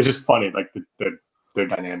it's just funny, like their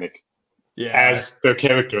dynamic as their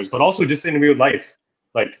characters, but also just in real life.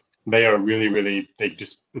 Like they are really, really.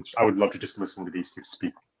 I would love to just listen to these two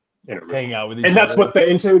speak in a room. Hang out with each other. And that's what the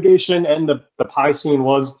interrogation and the pie scene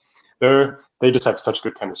was. They just have such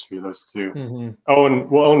good chemistry, those two. Mm-hmm.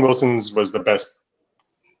 Owen Wilson's was the best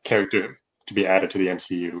character to be added to the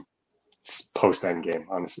MCU post Endgame.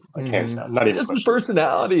 Honestly, like hands down, not even just his question.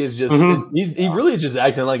 personality is just he really just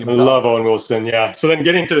acting like I himself. love Owen Wilson. Yeah. So then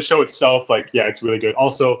getting to the show itself, like it's really good.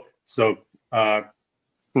 Also, so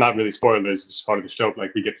not really spoilers. It's part of the show.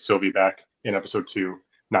 Like we get Sylvie back in episode 2,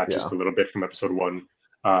 not just a little bit from episode 1.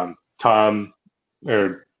 Tom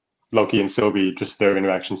or Loki and Sylvie, just their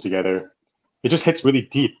interactions together, it just hits really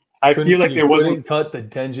deep. I feel like there wasn't cut the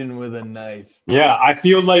tension with a knife. Yeah, I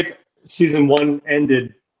feel like season 1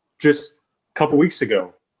 ended just a couple weeks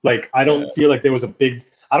ago. Like I don't feel like there was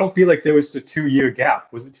I don't feel like there was a 2-year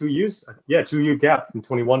gap. Was it 2 years? Yeah, 2-year gap from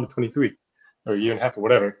 21 to 23, or a year and a half or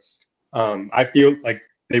whatever. I feel like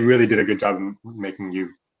they really did a good job of making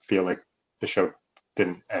you feel like the show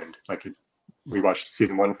didn't end. Like we watched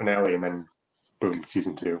season 1 finale and then boom,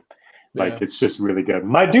 season 2. Like it's just really good.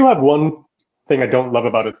 I do have one thing I don't love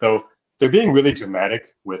about it though. They're being really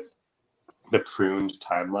dramatic with the pruned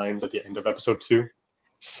timelines at the end of episode 2,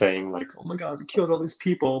 saying like, "Oh my God, we killed all these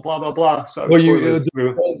people," blah blah blah. So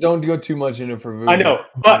don't go too much into it for Vu. I know,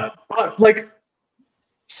 but like,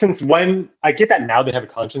 since when? I get that now they have a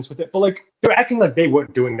conscience with it, but like they're acting like they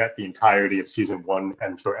weren't doing that the entirety of season 1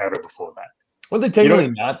 and forever before that. Well, they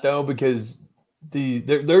technically not though, because they're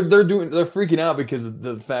freaking out because of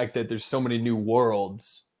the fact that there's so many new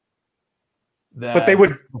worlds. But they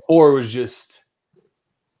would before it was just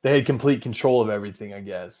they had complete control of everything. I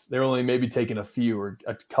guess they're only maybe taking a few or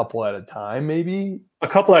a couple at a time, maybe a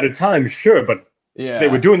couple at a time, sure, but they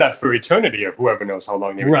were doing that for eternity, or whoever knows how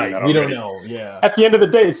long they were doing that. We don't know. Yeah. At the end of the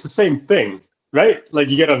day, it's the same thing, right? Like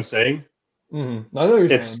you get what I'm saying? Mm-hmm. I know what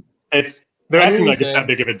you're saying. They're acting like it's that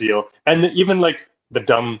big of a deal, and even like the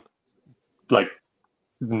dumb, like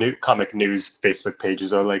new comic news Facebook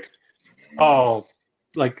pages are like, "Oh,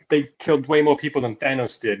 like they killed way more people than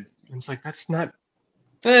Thanos did." And it's like that's not.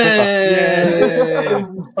 Like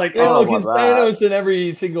because Thanos in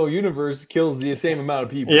every single universe kills the same amount of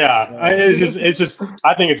people. Yeah, it's just.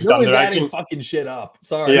 I think it's dumb. They're adding fucking shit up.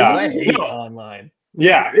 Sorry, I hate online.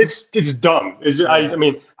 Yeah, it's dumb. I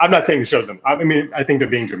mean, I'm not saying the show's dumb. I mean, I think they're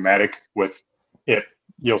being dramatic with it.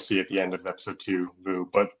 You'll see at the end of episode 2, Vu,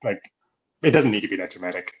 but like, it doesn't need to be that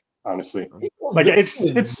dramatic, honestly. Like,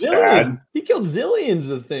 it's sad. He killed zillions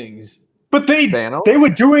of things. But they were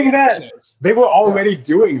doing that. They were already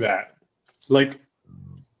doing that. Like,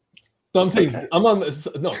 no, I'm saying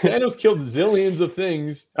Thanos killed zillions of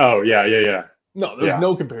things. Oh yeah. No, there's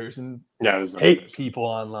no comparison. Yeah, there's no hate comparison. People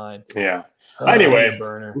online. Yeah. Anyway,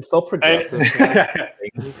 burner. We're so progressive.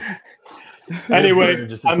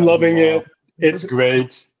 Anyway, I'm loving it. It's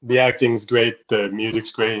great. The acting's great. The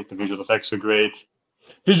music's great. The visual effects are great.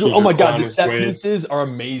 Oh my God, the set pieces are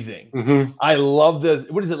amazing. Mm-hmm. I love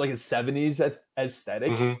what is it, like a 70s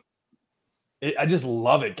aesthetic? Mm-hmm. I just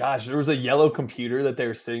love it. Gosh, there was a yellow computer that they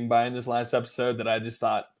were sitting by in this last episode that I just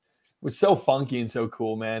thought was so funky and so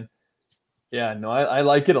cool, man. Yeah, no, I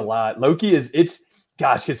like it a lot. Loki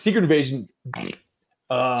because Secret Invasion, that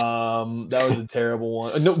was a terrible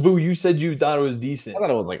one. No, Vu, you said you thought it was decent. I thought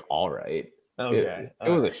it was like all right. Okay, it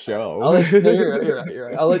was a show. You're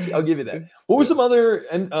right. I'll give you that. What were some other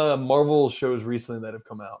Marvel shows recently that have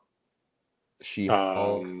come out?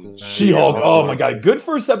 She-Hulk. Oh my God, good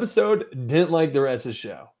first episode. Didn't like the rest of the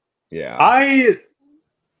show. Yeah, I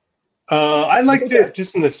liked it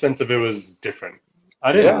just in the sense of it was different.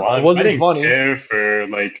 I didn't care for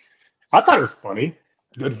like. I thought it was funny.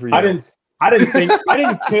 Good for you. I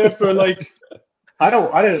didn't care for like. I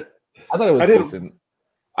thought it was decent.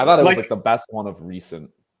 I thought it was like the best one of recent.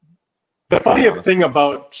 The funny thing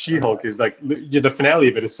about She-Hulk is like the finale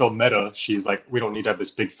of it is so meta. She's like, we don't need to have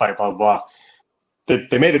this big fight, blah blah.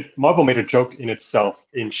 Marvel made a joke in itself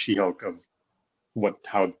in She-Hulk of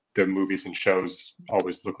how the movies and shows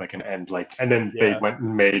always look like an end, like, and then they went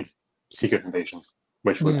and made Secret Invasion,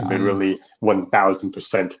 which was literally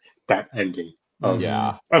 1000% that ending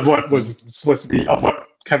of what was supposed to be of what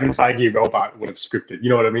Kevin Feige robot would have scripted. You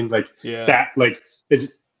know what I mean? Like that, like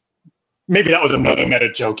it's maybe that was another meta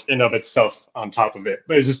joke in of itself on top of it,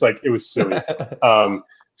 but it's just like it was silly.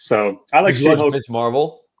 So I like She-Hulk. Miss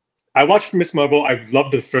Marvel. I watched Miss Marvel. I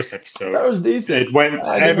loved the first episode. That was decent. It went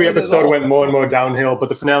every episode went more and more downhill, but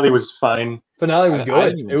the finale was fine. Finale was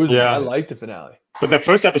good. I liked the finale. But the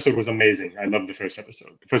first episode was amazing. I loved the first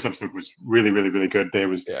episode. The first episode was really, really, really good. There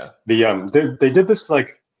was they did this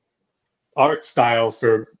like art style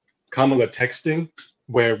for Kamala texting,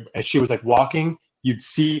 where as she was like walking, you'd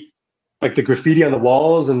see like the graffiti on the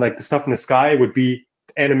walls and like the stuff in the sky would be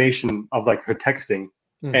animation of like her texting,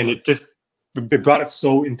 and they brought it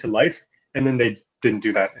so into life, and then they didn't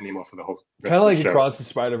do that anymore for the whole. Kind of like Across the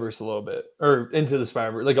Spider-Verse a little bit, or Into the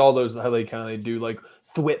Spider-Verse, like all those how they kind of do like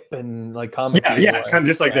thwip and like comic. Yeah, kind of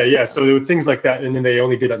just like that. Yeah, so there were things like that, and then they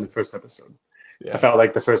only did that in the first episode. Yeah. I felt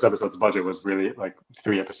like the first episode's budget was really like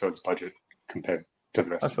 3 episodes budget compared to the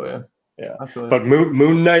rest. I feel you. Yeah, I feel but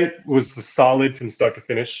Moon Knight was solid from start to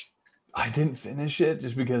finish. I didn't finish it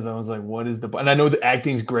just because I was like, "What is the?" And I know the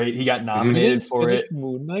acting's great. He got nominated for it.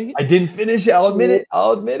 Moon Knight. I didn't finish it. I'll admit it.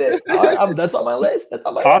 That's on my list. That's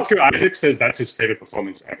on my Oscar list. Isaac says that's his favorite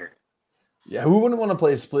performance ever. Yeah, who wouldn't want to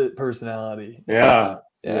play a split personality? Yeah.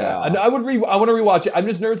 I want to rewatch it. I'm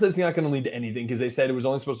just nervous that it's not going to lead to anything because they said it was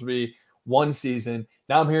only supposed to be 1 season.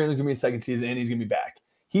 Now I'm hearing there's going to be a 2nd season and he's going to be back.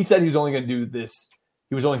 He said he was only going to do this.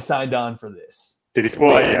 He was only signed on for this. Did he?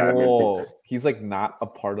 Well, yeah. Whoa. He's like not a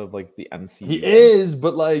part of like the MCU. He is,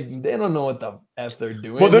 but like they don't know what the F they're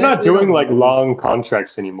doing. Well, they're not doing like long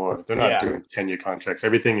contracts anymore. They're not doing 10-year contracts.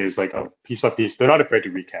 Everything is like a piece by piece. They're not afraid to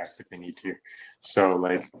recast if they need to. So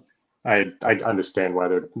like, I understand why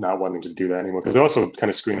they're not wanting to do that anymore because they're also kind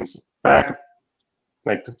of screening back,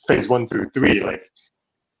 like phase 1 through 3. Like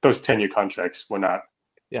those 10-year contracts were not.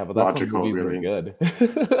 Yeah, but that's logical, when movies really. were good.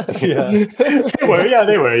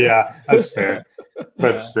 They were. Yeah, that's fair.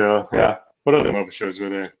 But still, yeah. What other Marvel shows were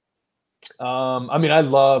there? I mean, I would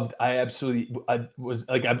love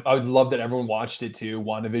that everyone watched it too.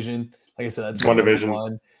 WandaVision. Like I said, that's WandaVision.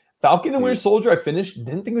 one. Falcon and Winter Soldier, I finished.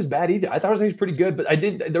 Didn't think it was bad either. I thought it was pretty good, but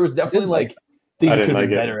there was definitely like things you could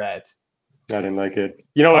be better at. I didn't like it.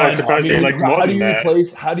 You know what? I'm surprised you like more than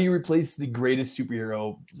that. How do you replace the greatest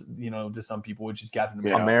superhero, to some people, which is Captain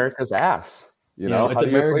America? America's ass. It's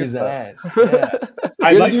America's ass. Yeah.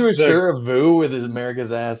 I like you sure of Vu with his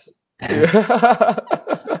America's ass.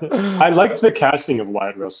 I liked the casting of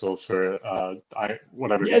Wyatt Russell for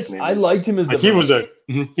whatever his name is. I liked him as the he was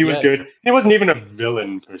good. He wasn't even a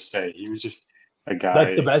villain per se. He was just a guy.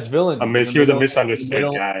 That's the best villain. He was a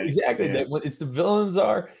misunderstood guy. Exactly. Yeah. It's the villains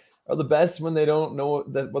are the best when they don't know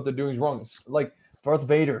that what they're doing is wrong. It's like Darth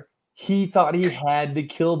Vader. He thought he had to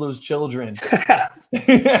kill those children. He thought he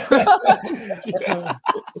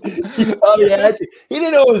had to. He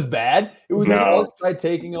didn't know it was bad. It was the outside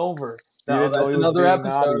taking over. Now, that's another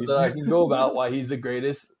episode that I can go about why he's the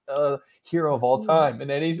greatest hero of all time in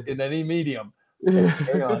any medium.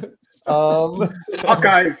 Hang on.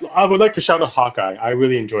 Hawkeye. I would like to shout out Hawkeye. I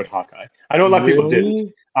really enjoyed Hawkeye. I know a lot of people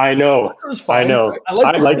didn't. I know. I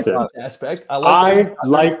liked it. Aspect. I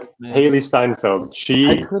like Haley Steinfeld.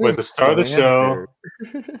 She was the star of the show.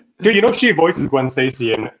 Dude, she voices Gwen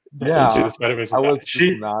Stacy in Into the Spider-Verse. I like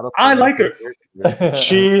her.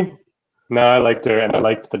 I liked her, and I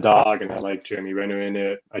liked the dog, and I liked Jeremy Renner in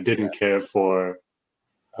it. I didn't care for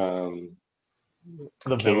the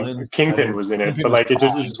villains. Kingpin was in it, but like it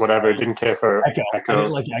just whatever. Didn't care for Echo. I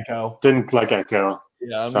didn't like Echo. Didn't like Echo.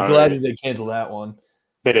 Yeah, I'm glad that they canceled that one.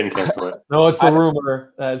 They didn't cancel it. No, it's a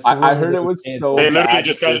rumor. I heard it was so. They literally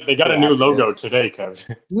just got a new logo today,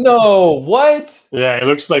 Kev. No, what? Yeah, it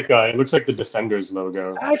looks like the Defenders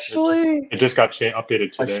logo. Actually, it just got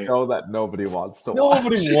updated today. A show that nobody wants to watch.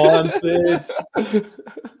 Nobody wants it.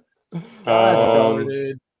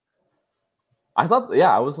 I thought,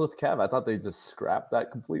 I was with Kev. I thought they just scrapped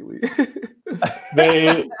that completely.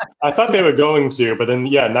 I thought they were going to, but then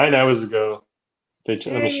 9 hours ago, let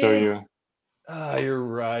me show you. You're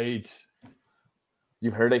right.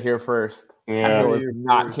 You heard it here first. Yeah, it was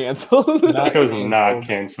not canceled. It was not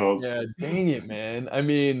canceled. Yeah, dang it, man. I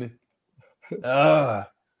mean, okay,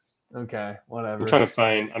 whatever. I'm trying to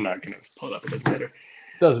find. I'm not gonna pull it up. It doesn't matter.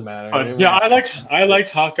 Doesn't matter. I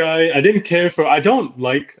liked Hawkeye. I didn't care for. I don't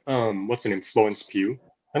like what's her name, Florence Pugh.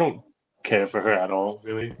 I don't care for her at all,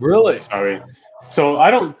 really. Really? Sorry. So I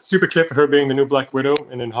don't super care for her being the new Black Widow,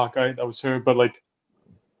 and in Hawkeye that was her. But like,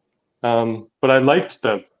 but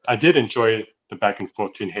I did enjoy the back and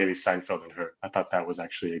forth between Haley Steinfeld and her. I thought that was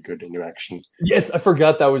actually a good interaction. Yes, I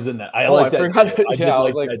forgot that was in that. I like that. I like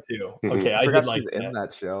that too. Mm-hmm. Okay, I did like in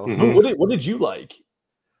that show. Mm-hmm. What did you like?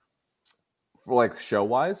 For like show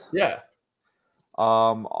wise? Yeah.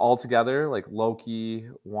 All together, like Loki,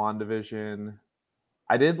 WandaVision.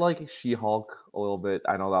 I did like She-Hulk a little bit.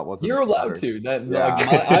 I know that wasn't. You're allowed to. I'm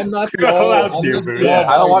not. You're allowed to.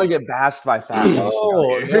 I don't want to get bashed by Fat Nation.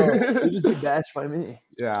 No, you just get bashed by me.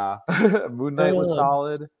 Yeah. Moon Knight was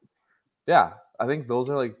solid. Yeah, I think those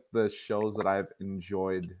are like the shows that I've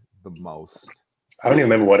enjoyed the most. I don't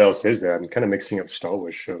even remember what else is there. I'm kind of mixing up Star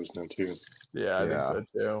Wars shows now too. Yeah, I think so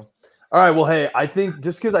too. All right. Well, hey, I think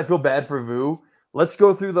just because I feel bad for Vu, let's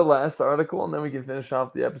go through the last article and then we can finish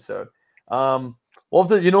off the episode. Well,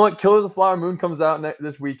 you know what? Killers of the Flower Moon comes out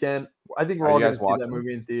this weekend. I think we're all going to see that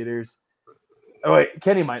movie in theaters. Oh, wait.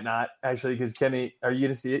 Kenny might not, actually, because Kenny, are you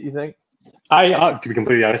going to see it, you think? To be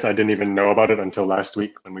completely honest, I didn't even know about it until last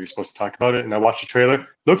week when we were supposed to talk about it, and I watched the trailer.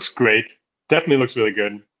 Looks great. Definitely looks really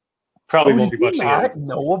good. Probably won't be watching it.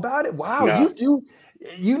 Know about it? Wow, No. you do.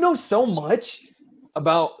 You know so much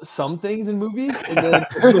about some things in movies, and then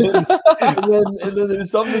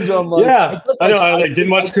there's some things where I'm like, yeah, I know. I didn't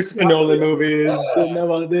watch I Christopher Nolan movies. Didn't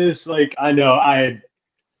know about this. Like, I know.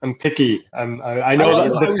 I'm picky. I know he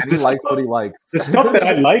likes what he likes. The stuff that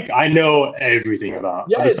I like, I know everything about.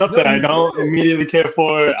 Yeah, the stuff that I don't immediately care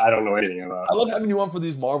for, I don't know anything about. I love having you on for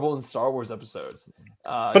these Marvel and Star Wars episodes.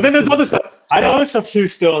 But then there's other stuff. I know other stuff too.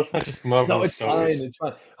 Still, it's not just Marvel. No, it's Star Wars. fine. It's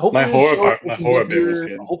fine.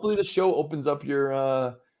 Hopefully, hopefully the show opens up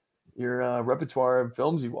your repertoire of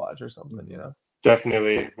films you watch or something. You know.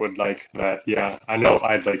 Definitely would like that. Yeah, I know.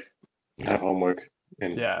 I'd like have homework.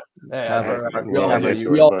 And that's all right. We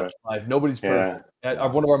all life. Nobody's perfect. Yeah.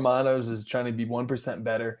 One of our mottos is trying to be 1%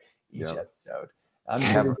 better each episode.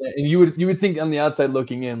 And you would think on the outside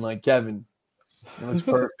looking in, like, Kevin, he looks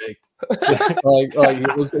perfect. like he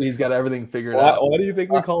looks like he's got everything figured out. Why do you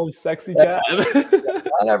think we call him Sexy Cat?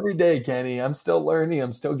 Not every day, Kenny. I'm still learning.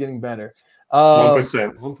 I'm still getting better.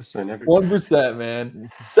 1%, 1%, man.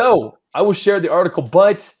 So I will share the article,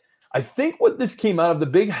 but I think what this came out of, the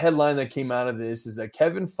big headline that came out of this is that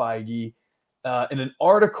Kevin Feige, in an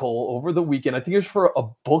article over the weekend, I think it was for a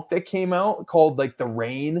book that came out called like The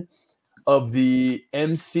Reign of the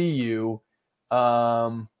MCU,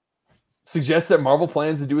 suggests that Marvel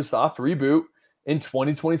plans to do a soft reboot in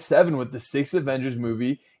 2027 with the 6th Avengers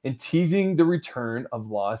movie and teasing the return of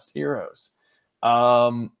Lost Heroes.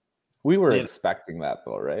 We were expecting that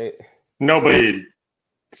though, right? Nobody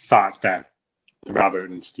thought that Robert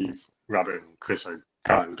and Chris are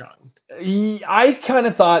gone. I kind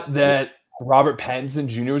of thought that Robert Pattinson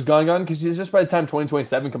Jr. was gone because just by the time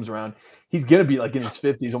 2027 comes around, he's going to be like in his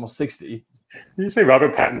 50s, almost 60. Did you say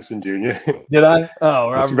Robert Pattinson Jr.? Did I? Oh,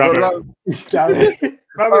 Robert Downey Jr.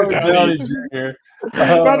 Robert Pattinson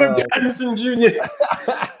Jr.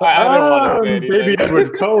 I don't want to say anything. Baby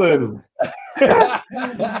Edward Cullen.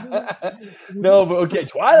 No, but okay,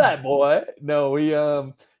 Twilight boy. No,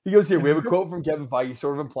 he goes here. We have a quote from Kevin Feige,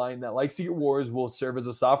 sort of implying that, like Secret Wars, will serve as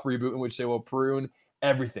a soft reboot in which they will prune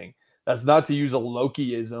everything. That's not to use a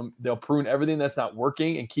Lokiism. They'll prune everything that's not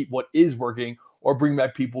working and keep what is working, or bring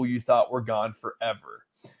back people you thought were gone forever.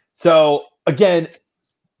 So again,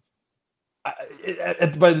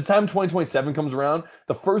 by the time 2027 comes around,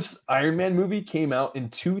 the first Iron Man movie came out in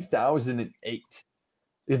 2008.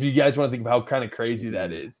 If you guys want to think of how kind of crazy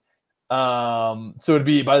that is. So it'd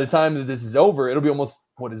be, by the time that this is over, it'll be almost,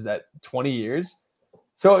 20 years?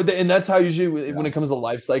 So, and that's how usually when it comes to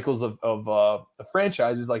life cycles of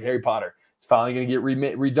franchises like Harry Potter, it's finally going to get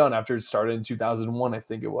redone after it started in 2001, I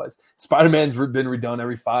think it was. Spider-Man's been redone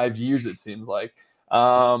every 5 years, it seems like.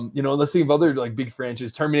 Let's think of other like big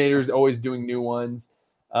franchises. Terminator's always doing new ones.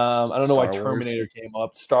 I don't know why Terminator came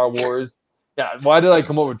up. Star Wars. Yeah, why did I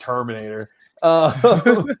come up with Terminator?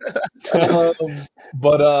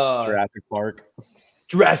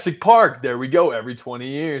 Jurassic Park. There we go. Every 20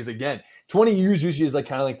 years again. 20 years usually is like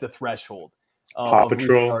kind of like the threshold. Paw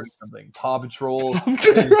Patrol. Paw Patrol.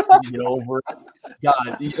 Get over it.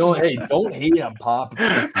 God, hey, don't hate on Paw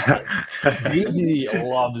Patrol. Daisy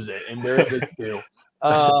loves it, and they're good too.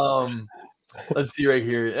 Let's see right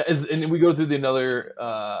here. And we go through another.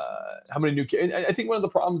 How many new? I think one of the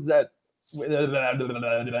problems is that.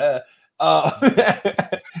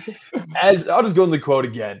 As I'll just go in the quote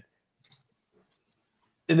again.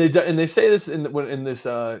 And they say this in this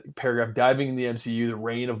paragraph, diving in the MCU, the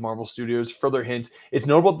reign of Marvel Studios. Further hints, it's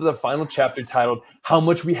notable that the final chapter titled "How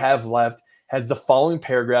Much We Have Left" has the following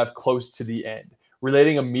paragraph close to the end,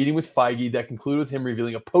 relating a meeting with Feige that concluded with him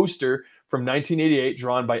revealing a poster from 1988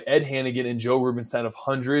 drawn by Ed Hannigan and Joe Rubinstein of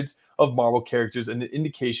hundreds of Marvel characters and an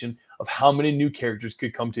indication of how many new characters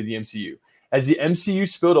could come to the MCU. As the MCU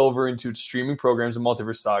spilled over into its streaming programs and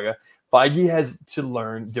multiverse saga, Feige has to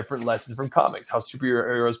learn different lessons from comics, how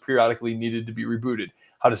superheroes periodically needed to be rebooted,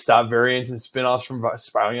 how to stop variants and spin-offs from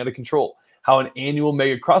spiraling out of control, how an annual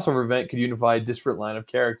mega crossover event could unify a disparate line of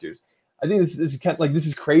characters. I think this is kind of like, this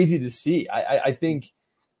is crazy to see. I think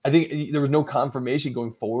there was no confirmation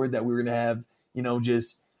going forward that we were going to have,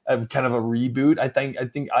 just a kind of a reboot.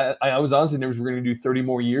 I was honestly nervous we're going to do 30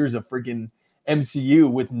 more years of freaking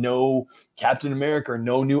MCU with no Captain America or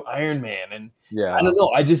no new Iron Man. And I don't know.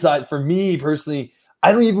 I just thought, for me personally,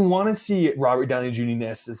 I don't even want to see Robert Downey Jr.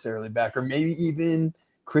 necessarily back, or maybe even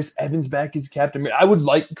Chris Evans back as Captain America. I would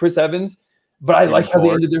like Chris Evans, but I like how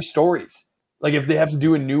they ended their stories. Like, if they have to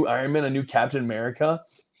do a new Iron Man, a new Captain America,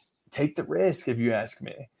 take the risk, if you ask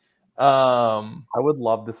me. I would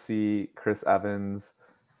love to see Chris Evans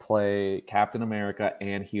play Captain America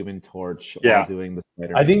and Human Torch Yeah. while doing the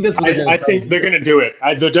Spider-Man. I think that's what I think they're going to do it.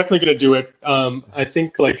 They're definitely going to do it. I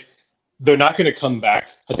think like they're not going to come back.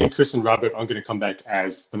 I think Chris and Robert aren't going to come back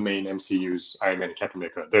as the main MCU's Iron Man and Captain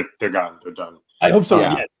America. They're gone. They're done. I hope so.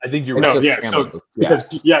 Yeah. Yeah. I think you're It's right. No, just yeah. cameos. Because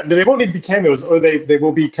they won't need to be cameos, or they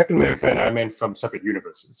will be Captain America and Iron Man from separate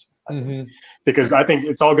universes. Mhm. Because I think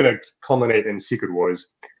it's all going to culminate in Secret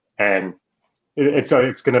Wars, and it's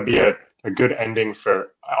going to be a good ending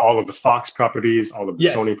for all of the Fox properties, all of the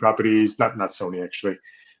Yes. Sony properties. Not Sony actually.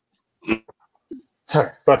 Sorry,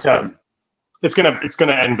 but it's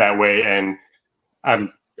gonna end that way, and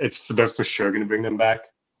they're for sure gonna bring them back,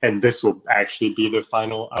 and this will actually be their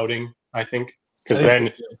final outing, I think, because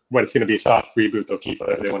then when it's gonna be a soft reboot, they'll keep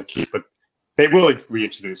whatever they want to keep, but they will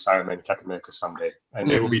reintroduce Iron Man and Captain America someday, and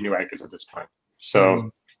they will be new anchors at this point.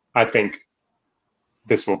 So I think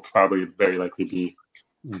this will probably very likely be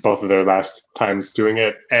both of their last times doing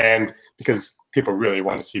it, and because people really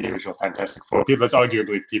want to see the original Fantastic Four. That's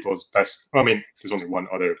arguably people's best. I mean, there's only one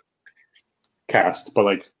other cast, but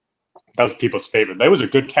like that was people's favorite. That was a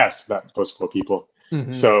good cast for those 4 people.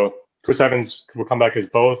 Mhm. So Chris Evans will come back as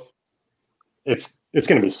both. It's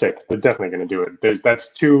going to be sick. They're definitely going to do it.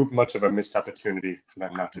 That's too much of a missed opportunity for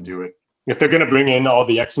them not to do it. If they're going to bring in all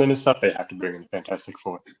the X-Men and stuff, they have to bring in Fantastic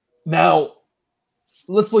Four. Now,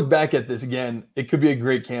 let's look back at this again. It could be a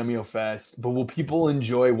great cameo fest, but will people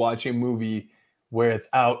enjoy watching a movie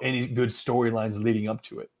without any good storylines leading up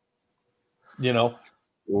to it? You know,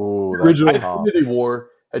 Ooh, that's original tough. Infinity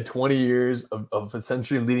War had 20 years of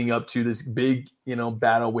essentially leading up to this big,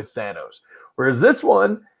 battle with Thanos. Whereas this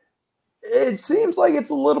one, it seems like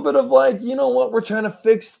it's a little bit of like, you know what, we're trying to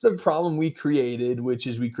fix the problem we created, which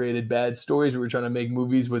is we created bad stories. We were trying to make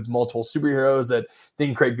movies with multiple superheroes that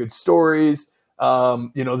didn't create good stories.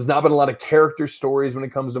 There's not been a lot of character stories when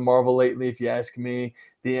it comes to Marvel lately, if you ask me.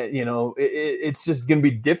 It's just going to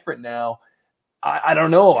be different now. I don't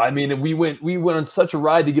know. I mean, we went on such a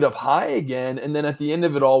ride to get up high again, and then at the end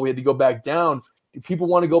of it all, we had to go back down. Do people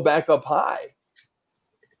want to go back up high?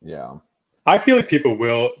 Yeah. I feel like people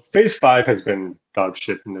will. Phase 5 has been dog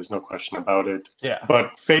shit, and there's no question about it. Yeah.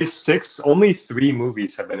 But Phase 6, only 3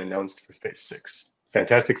 movies have been announced for Phase 6.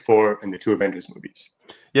 Fantastic Four and the 2 Avengers movies.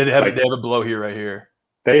 Yeah, they have a blow here right here.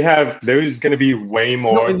 There's going to be way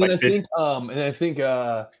more. No, and then I think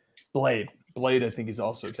Blade. Blade, I think, is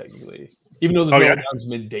also technically, even though there's no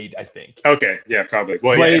announcement date, I think. Okay, yeah, probably.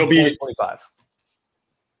 Well, Blade, yeah, it'll be 2025.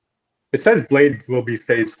 It says Blade will be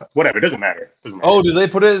Phase 5. Whatever, it doesn't matter. Oh, did they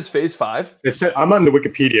put it as Phase 5? I'm on the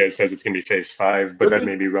Wikipedia. It says it's going to be Phase 5, but that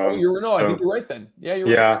may be wrong. I think you're right then. Yeah, you're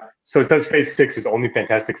right. Yeah, so it says Phase 6 is only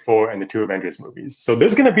Fantastic Four and the 2 Avengers movies. So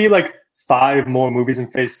there's going to be like 5 more movies in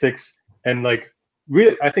Phase 6, and like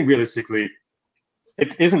I think realistically,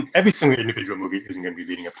 it isn't every single individual movie isn't going to be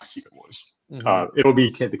leading up to Secret Wars. Mm-hmm. It'll be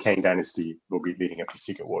the Kang Dynasty will be leading up to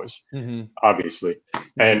Secret Wars, obviously,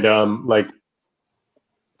 and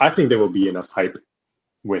I think there will be enough hype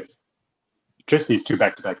with just these 2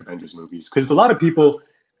 back-to-back Avengers movies, because a lot of people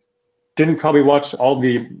didn't probably watch all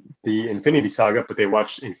the Infinity Saga, but they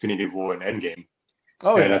watched Infinity War and Endgame.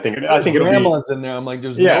 Oh, and yeah. I think it'll Grandma's be in there. I'm like,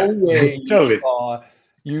 there's no way totally.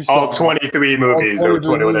 you saw all 23 movies or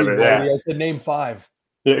 20 whatever. Yeah, I said name 5.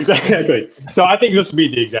 Yeah, exactly. So I think this will be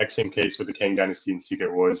the exact same case with the Kang Dynasty and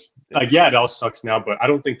Secret Wars. Like, yeah, it all sucks now, but I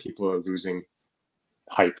don't think people are losing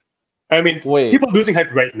hype. I mean, people are losing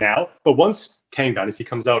hype right now, but once Kang Dynasty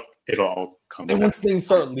comes out, it'll all come back. And once things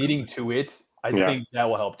start leading to it, I think that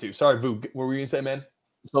will help too. Sorry, Vu, what were you going to say, man?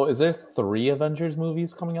 So is there 3 Avengers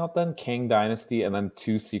movies coming out then? Kang Dynasty and then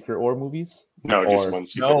 2 Secret War movies? No, just one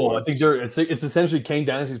Secret Wars. I think it's essentially Kang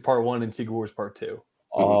Dynasty's Part 1 and Secret Wars Part 2.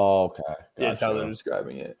 Oh, okay. Gotcha. Yeah, that's how they're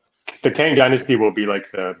describing it. The Kang Dynasty will be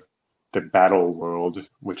like the battle world,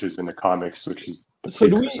 which is in the comics, which is the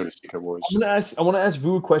precursor to Secret Wars. I want to ask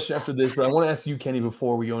Vu a question after this, but I want to ask you, Kenny,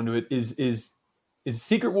 before we go into it. Is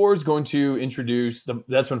Secret Wars going to introduce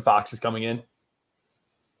that's when Fox is coming in?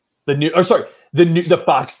 The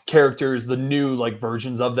Fox characters, the new like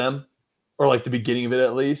versions of them, or like the beginning of it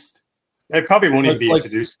at least. It probably won't even be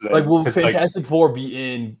introduced to them. Like, will Fantastic Four be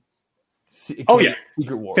in?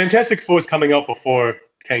 Secret Wars. Fantastic Four is coming out before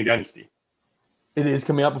Kang Dynasty. It is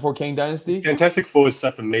coming out before Kang Dynasty? Fantastic Four is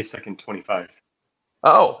set for May 2nd, 25.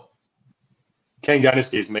 Oh. Kang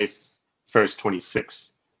Dynasty is May 1st,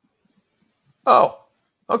 26. Oh.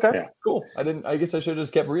 Okay. Yeah. Cool. I guess I should have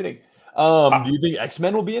just kept reading. Do you think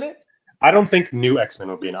X-Men will be in it? I don't think new X-Men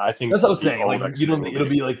will be in it. I think that's what I was saying. Like, X-Men you don't think it'll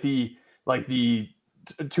be like the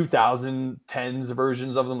 2010s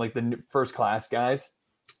versions of them, like the first class guys?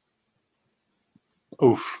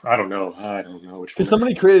 Oof, I don't know which Because one.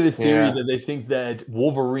 somebody created a theory that they think that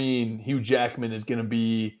Wolverine, Hugh Jackman, is going to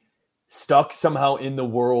be stuck somehow in the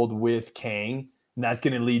world with Kang, and that's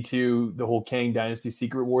going to lead to the whole Kang Dynasty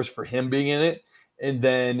Secret Wars for him being in it. And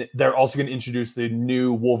then they're also going to introduce the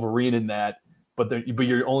new Wolverine in that, but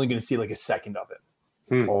you're only going to see like a second of it.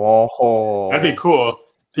 Oh, That'd be cool.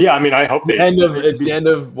 Yeah, I mean, I hope It's the end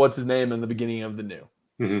of what's his name and the beginning of the new.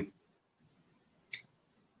 Mm-hmm.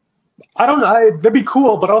 I don't know. That'd be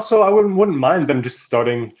cool, but also I wouldn't mind them just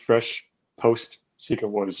starting fresh post Secret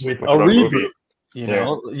Wars with a reboot. Movie. You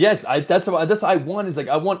know, yes, that's what I want. Is like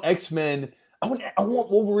I want X-Men. I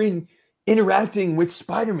want Wolverine interacting with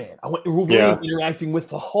Spider-Man. I want Wolverine interacting with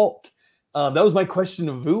the Hulk. That was my question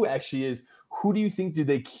to Vu. Actually, is who do you think do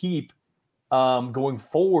they keep going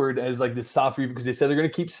forward as like the soft reboot? Because they said they're going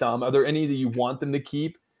to keep some. Are there any that you want them to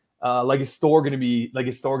keep? Is Thor going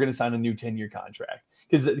to sign a new 10-year contract?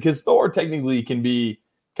 Because Thor technically can be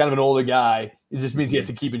kind of an older guy. It just means he has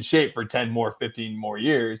to keep in shape for 10 more, 15 more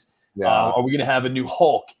years. Yeah. Are we going to have a new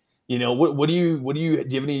Hulk? You know, what do you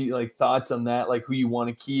have any like thoughts on that? Like who you want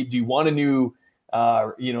to keep? Do you want a new,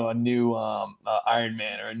 Iron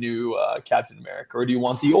Man or a new Captain America, or do you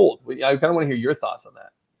want the old? I kind of want to hear your thoughts on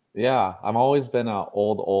that. Yeah, I've always been a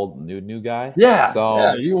old new guy. Yeah,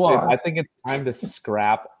 so you are. I think it's time to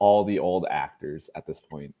scrap all the old actors at this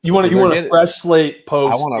point. You want a fresh slate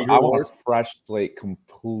post? I want a fresh slate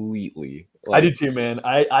completely. Like, I do too, man.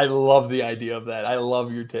 I love the idea of that. I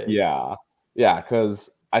love your take. Yeah, because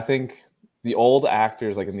I think the old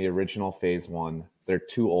actors, like in the original Phase 1, they're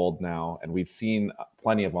too old now, and we've seen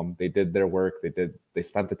plenty of them. They did their work. They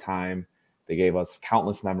spent the time. They gave us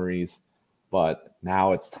countless memories. But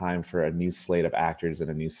now it's time for a new slate of actors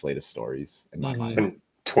and a new slate of stories in my mind. It's been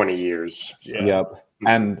 20 years. So. Yep. Mm-hmm.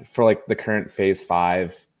 And for like the current Phase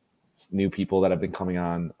 5, new people that have been coming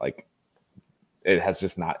on, like it has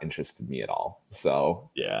just not interested me at all. So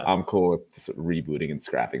yeah, I'm cool with just rebooting and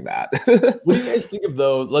scrapping that. What do you guys think of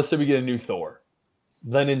though? Let's say we get a new Thor.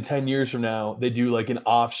 Then in 10 years from now, they do like an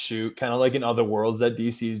offshoot, kind of like in Other Worlds that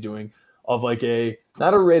DC is doing, of like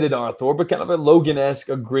not a rated R Thor, but kind of a Logan-esque,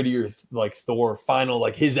 a grittier like Thor final,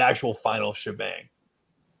 like his actual final shebang.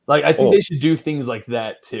 Like I think they should do things like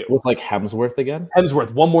that too. With like Hemsworth again?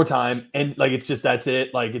 Hemsworth one more time, and like it's just that's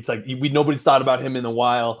it. Like it's like nobody's thought about him in a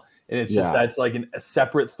while, and it's just that's like a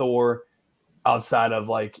separate Thor outside of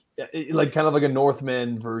like kind of like a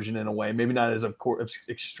Northman version in a way. Maybe not as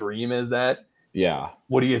extreme as that. Yeah.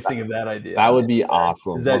 What do you guys think of that idea? That would be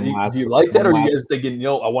awesome. Is that, do you like that, or are you guys thinking,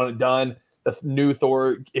 I want it done, the new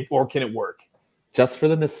Thor, or can it work? Just for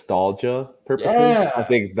the nostalgia purposes, I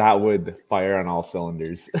think that would fire on all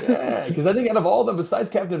cylinders. Yeah, because I think out of all of them, besides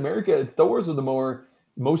Captain America, Thor's are the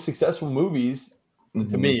most successful movies,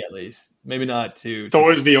 to me at least. Maybe not to...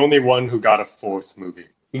 Thor's the only one who got a 4th movie.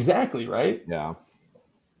 Exactly, right? Yeah.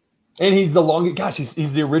 And he's the longest... Gosh,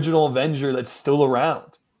 he's the original Avenger that's still around.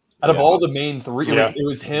 Out of all the main 3, it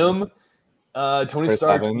was him, Tony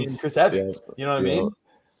Stark, and Chris Evans. Yeah. You know what I mean?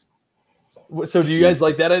 So do you guys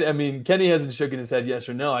like that? I mean, Kenny hasn't shaken his head yes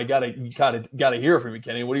or no. I gotta hear from you,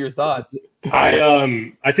 Kenny. What are your thoughts?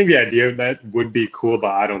 I think the idea of that would be cool,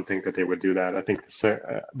 but I don't think that they would do that. I think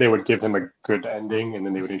they would give him a good ending, and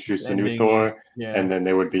then they would introduce the new Thor, and then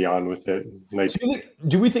they would be on with it. Like, so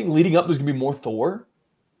do we think leading up there's gonna be more Thor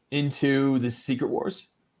into the Secret Wars?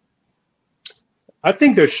 I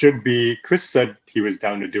think there should be. Chris said he was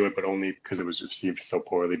down to do it, but only because it was received so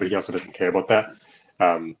poorly. But he also doesn't care about that.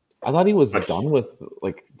 I thought he was done with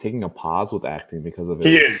like taking a pause with acting because of it.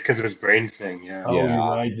 He is because of his brain thing. Yeah. Oh, you're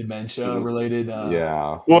right. Dementia related.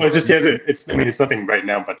 Yeah. Well, it just he has it. It's nothing right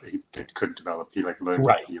now, but it could develop. He like learned.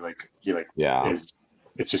 Right. He is.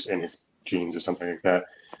 It's just in his genes or something like that.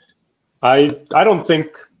 I don't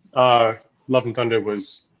think Love and Thunder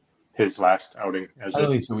was his last outing. I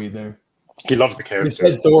don't think so either. He loves the character. He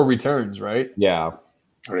said Thor returns, right? Yeah. I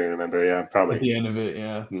don't even remember. Yeah, probably. At the end of it,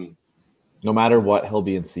 yeah. No matter what, he'll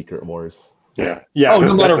be in Secret Wars. Yeah. Oh,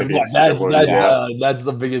 no matter what. That's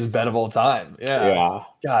the biggest bet of all time. Yeah.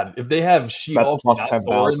 God, if they have She-Hulk and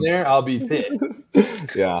Thor in there, I'll be pissed.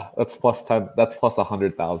 Yeah, that's plus 10. That's plus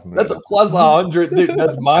 100,000. That's a plus 100. Dude,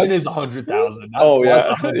 that's minus 100,000. Oh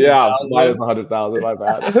yeah, minus 100,000. My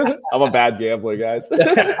bad. I'm a bad gambler, guys.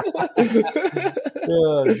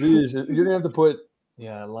 Geez, you're gonna have to put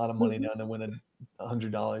a lot of money down to win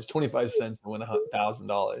 $100, 25 cents to win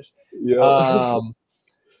 $1,000. Yeah.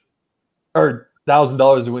 Or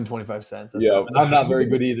 $1,000 to win 25 cents. And I'm not very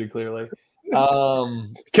good either, clearly.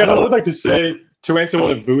 Ken, I would like to say, to answer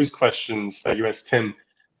one of Vu's questions that you asked him,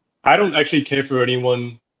 I don't actually care for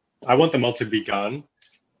anyone. I want them all to be gone.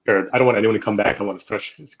 or I don't want anyone to come back. I want a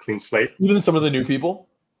fresh, clean slate. Even some of the new people,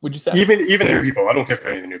 would you say? Even the new people. I don't care for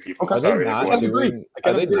any of the new people. Okay. Sorry, Are everyone.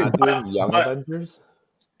 they not doing Young But- Avengers?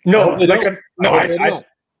 No, they like don't. no, I hope they don't.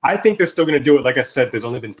 I think they're still going to do it. Like I said, there's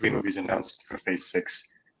only been 3 movies announced for Phase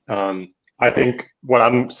 6. I think what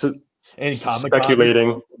I'm And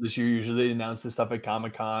speculating this year, usually they announce this stuff at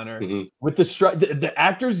Comic-Con or Mhm. with the strike. The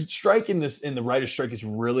actors' strike and the writers' strike has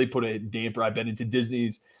really put a damper, I bet, into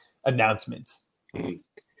Disney's announcements.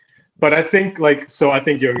 But I think I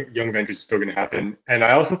think Young Avengers is still going to happen, and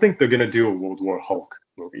I also think they're going to do a World War Hulk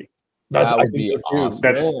movie. That would be awesome.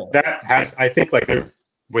 That has I think they're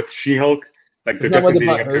with She-Hulk, they're Isn't that why definitely they leading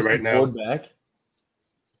brought up to Harrison right now. Ford back?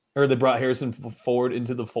 Or they brought Harrison Ford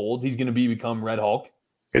into the fold. He's going to become Red Hulk.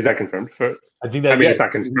 Is that confirmed? I think that. I mean, it's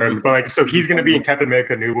not confirmed, but so he's going to be in Captain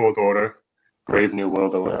America: New World Order, Brave New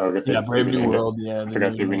World. Brave New World. Yeah, I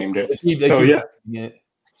forgot they renamed it. Yeah.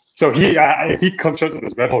 So if he shows up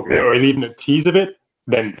as Red Hulk there, or even a tease of it,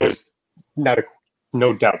 then there's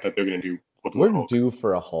no doubt that they're going to do World War We're Hulk. due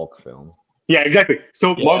for a Hulk film. Yeah, exactly.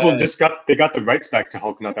 So Yeah. Marvel just got the rights back to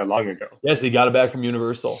Hulk not that long ago. Yes, he got it back from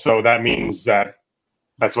Universal. So that means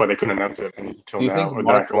that's why they couldn't announce it until Do you now. think or they're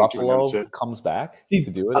Mark not going to announce Ruffalo it. comes back See,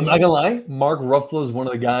 to do it? I'm not again? gonna lie. Mark Ruffalo is one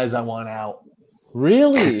of the guys I want out.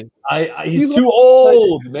 Really? He's too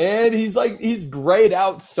old, man. He's grayed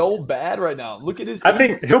out so bad right now. Look at his. I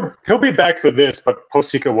think he'll be back for this, but post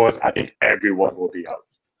Secret Wars, I think everyone will be out.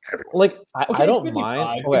 Everyone. Like Okay, I he's don't 55.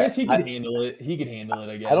 mind. I guess he could handle it. He could handle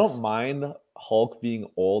it. I guess. I don't mind Hulk being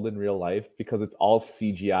old in real life because it's all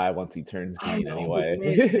CGI once he turns I green know, anyway.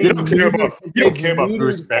 but You don't care about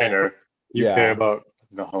Bruce Banner. You Yeah. care about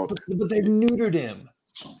the Hulk. But they've neutered him.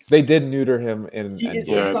 They did neuter him in He is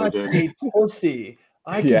Yeah, such they a pussy.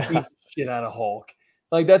 I can Yeah. beat the shit out of Hulk.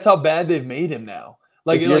 Like that's how bad they've made him now.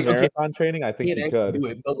 If you're okay, marathon training, I think can't you actually could. do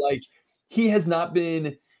it, but he has not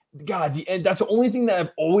been. God, and that's the only thing that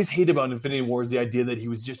I've always hated about Infinity War is the idea that he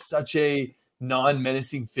was just such a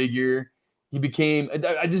non-menacing figure. He became.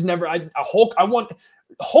 I just never. Hulk.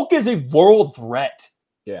 Hulk is a world threat.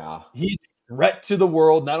 Yeah. He's a threat to the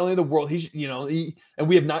world, not only the world. And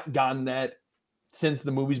we have not gotten that since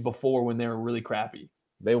the movies before when they were really crappy.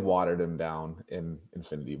 They watered him down in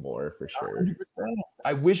Infinity War for sure. 100%.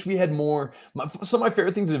 I wish we had more. Some of my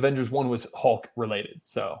favorite things in Avengers 1 was Hulk related.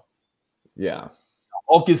 So Yeah.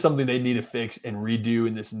 Hulk is something they need to fix and redo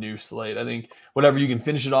in this new slate. I think whatever you can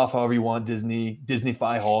finish it off however you want,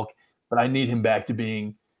 Disney-fy Hulk, but I need him back to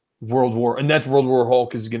being World War, and that's World War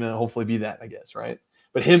Hulk is gonna hopefully be that, I guess, right?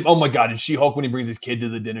 But him, oh my God, and She-Hulk when he brings his kid to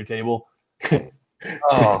the dinner table.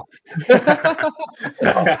 Oh,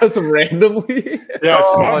 Just randomly. Yeah,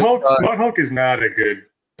 Oh Smart my Hulk. God. Smart Hulk is not a good.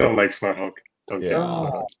 Don't like Smart Hulk. Don't Yeah. care.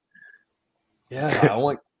 Smart Hulk. yeah, I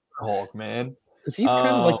want Hulk, man. Because he's kind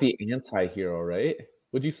of like the anti-hero, right?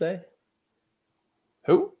 Would you say?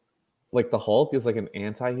 Who? Like the Hulk is like an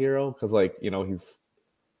anti-hero because, like, he's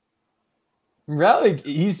Really,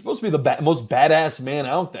 he's supposed to be the most badass man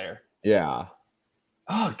out there. yeah.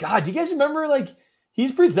 Oh God, do you guys remember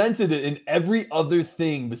he's presented in every other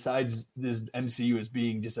thing besides this MCU as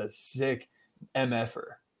being just a sick MFer.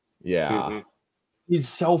 Yeah. Mhm. He's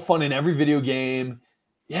so fun in every video game.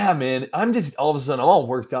 Yeah, man. I'm just all of a sudden I'm all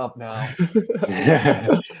worked up now.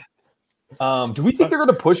 Do we think they're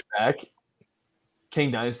gonna push back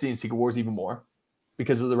King Dynasty and Secret Wars even more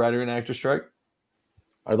because of the writer and actor strike?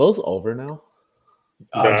 Are those over now?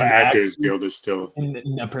 The Actors Guild is still And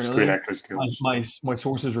Screen apparently Actors Guild. my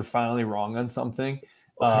sources were finally wrong on something.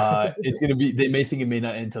 It's gonna be. They may think it may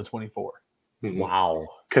not end until 24. Wow.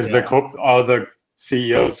 Because all the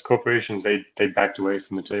CEOs, corporations, they backed away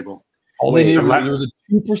from the table. All they needed the was there was a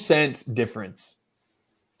 2% difference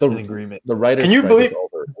in agreement. The writer's Can you strike is believe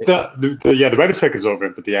over. the writer's strike is over,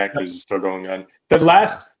 but the actors is still going on. The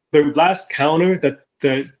last counter that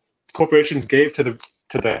the corporations gave to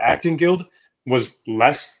the acting guild was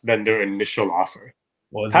less than their initial offer.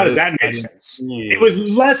 How does that make sense? It was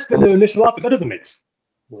less than their initial offer. That doesn't make sense.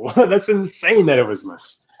 That's insane that it was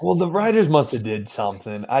less. Well, the writers must have did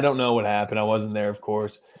something. I don't know what happened. I wasn't there, of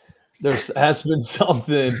course. There has been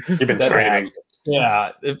something. You've been that training. happened.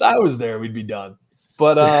 Yeah, if I was there, we'd be done.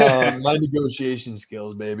 But my negotiation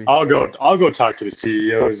skills, baby. I'll go talk to the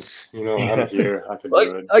CEOs. I'm here. I can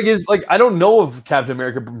do it. I don't know if Captain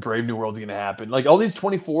America Brave New World is going to happen. All these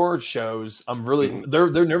 24 shows, I'm really they're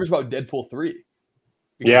nervous about Deadpool 3.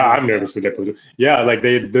 Yeah, I'm nervous for Deadpool. Yeah,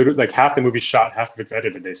 they're half the movie's shot, half of it's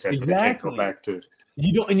edited. They said Exactly. They can't go back to.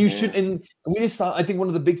 You don't, and you should. And we just saw. I think one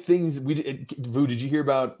of the big things Vu, did you hear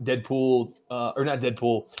about Deadpool or not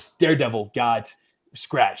Deadpool? Daredevil got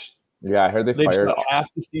scratched. Yeah, I heard they fired shot half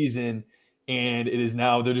the season, and it is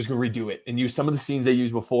now they're just going to redo it and use some of the scenes they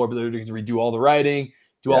used before, but they're going to redo all the writing,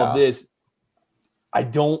 do all of this. I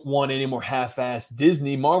don't want any more half-assed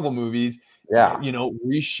Disney Marvel movies. Yeah.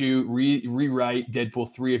 Reshoot, rewrite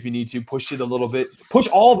Deadpool 3 if you need to, push it a little bit, push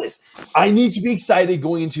all this. I need to be excited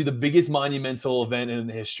going into the biggest monumental event in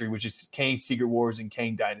history, which is Kang Secret Wars and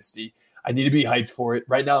Kang Dynasty. I need to be hyped for it.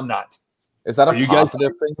 Right now, I'm not. Is that a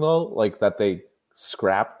positive thing though? Like that they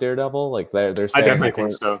scrapped Daredevil? Like they're saying I definitely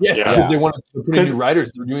think so. Yes, because they want to put in new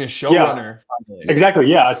writers. They're doing a showrunner. Exactly.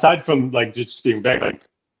 Yeah. Aside from like just being back, like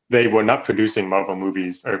they were not producing Marvel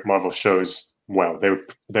movies or Marvel shows. Well, they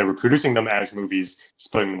were producing them as movies,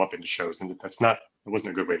 splitting them up into shows, and it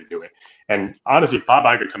wasn't a good way to do it. And honestly, Bob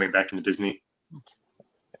Iger coming back into Disney,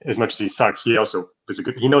 as much as he sucks, he also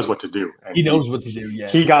he knows what to do. And he knows what to do. Yeah,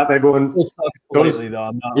 he got everyone. Those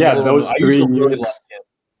 3 years.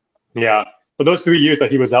 Yeah, but those 3 years that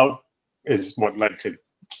he was out is what led to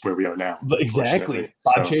where we are now. Exactly.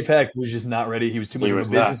 Bob Chapek was just not ready. He was too much of a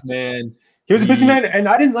businessman. He was a businessman, and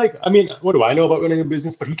I didn't like. I mean, what do I know about running a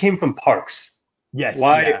business? But he came from parks. Yes.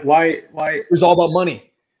 Why? It was all about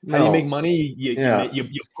money. How do you make money? You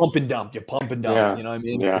pump and dump. You pump and dump. Yeah. You know what I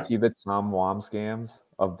mean? Yeah. Is he the Tom Wamsgams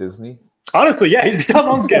of Disney? Honestly, yeah, he's the Tom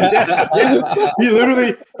Wamsgans. Yeah. He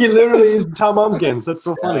literally is the Tom Wamsgans. That's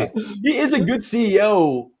so funny. He is a good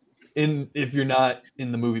CEO if you're not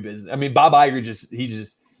in the movie business. I mean, Bob Iger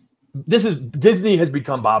Disney has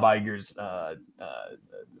become Bob Iger's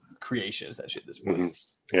creation essentially at this point.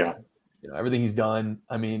 Mm-hmm. Yeah. Everything he's done.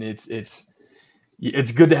 I mean, it's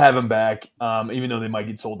good to have him back, even though they might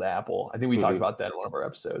get sold to Apple. I think we talked about that in one of our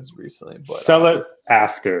episodes recently. But sell it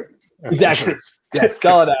after. Exactly. Yeah,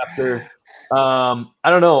 sell it after. I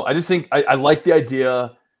don't know. I just think I like the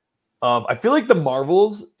idea of. I feel like the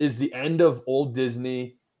Marvels is the end of old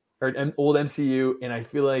Disney or old MCU, and I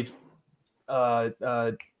feel like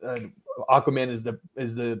Aquaman is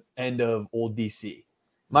the end of old DC.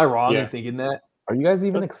 Am I wrong in thinking that? Are you guys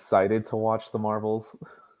even excited to watch the Marvels?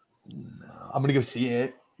 No, I'm gonna go see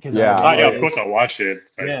it. Of course I'll watch it.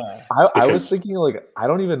 Yeah, I was thinking like I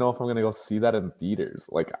don't even know if I'm gonna go see that in theaters.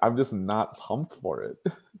 Like I'm just not pumped for it.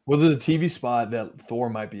 Well, there's a TV spot that Thor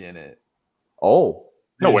might be in it. Oh,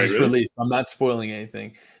 no way! Really? Released. I'm not spoiling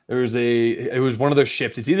anything. It was one of their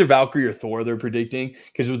ships. It's either Valkyrie or Thor. They're predicting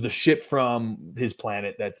because it was the ship from his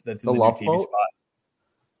planet that's in the new TV boat? spot.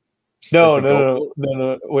 No.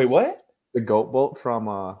 Wait, what? The goat boat from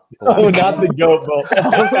not the goat boat.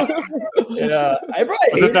 Yeah, I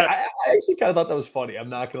actually kind of thought that was funny. I'm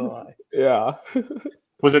not gonna lie. Yeah.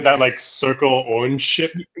 Was it that like circle orange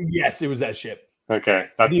ship? Yes, it was that ship. Okay,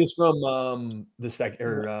 I think it's from the second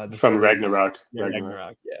or from Ragnarok. Yeah,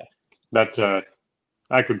 Ragnarok. Yeah. That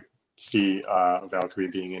I could see Valkyrie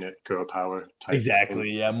being in it, girl power type.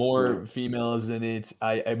 Exactly. Thing. Yeah, more females in it.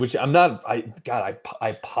 I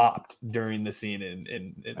popped during the scene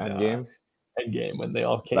in Endgame when they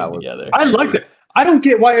all came together. I liked it. I don't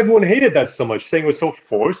get why everyone hated that so much, saying it was so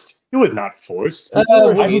forced. It was not forced. Who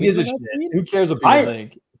cares what people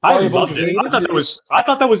think? I loved it. I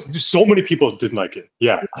thought that was just so many people didn't like it.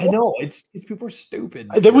 Yeah, I know. It's people are stupid.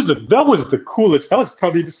 That was the coolest. That was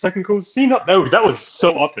probably the second coolest scene. That was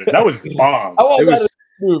so up there. That was bomb. It was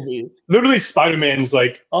movie. Literally, Spider-Man's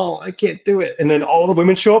like, "Oh, I can't do it," and then all the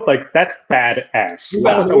women show up. Like that's badass.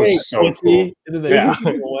 That was so cool. And then they push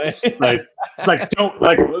him away. like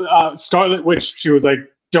Scarlet Witch. She was like,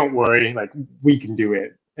 "Don't worry, like we can do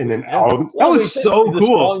it." And then that was so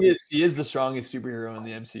cool. He is the strongest superhero in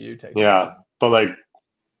the MCU. Technically. Yeah, but like,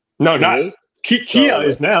 no, not Kia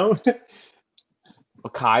is now.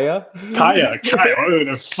 Kaya,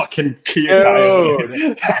 the fucking Kia.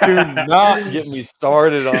 Do not get me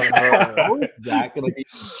started on her. How is that gonna be?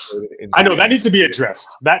 I know that needs to be addressed.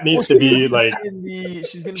 That needs to be like.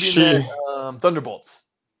 She's gonna be in that, Thunderbolts.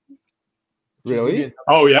 Really?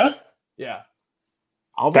 Oh yeah. Yeah.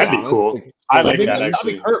 That'd be cool. I like that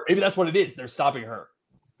actually. Her. Maybe that's what it is. They're stopping her.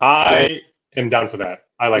 I am down for that.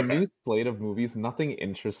 I like that. New slate of movies. Nothing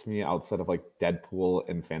interests me outside of like Deadpool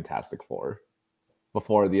and Fantastic Four.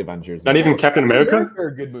 Before the Avengers. Not even Captain America?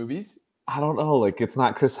 They're good movies. I don't know. Like, it's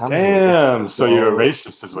not Chris Hemsworth. Damn. So you're a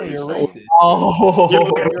racist is what you're saying. Racist. Oh. You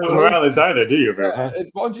don't like Morales either, do you, bro?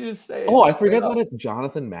 Why don't you just say it? Oh, I forget that it's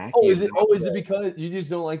Jonathan Mackie. Oh, is it because you just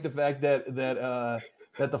don't like the fact that the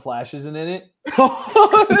Flash isn't in it? Is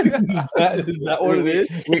that what it is?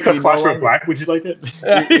 If the Flash were black, would you like it?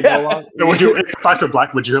 If Flash were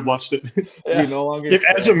black, would you have watched it? We no longer if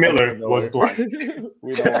Ezra Miller was black. We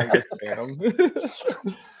no longer stand him.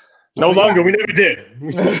 No longer, we never did.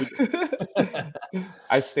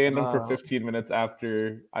 I stand him for 15 minutes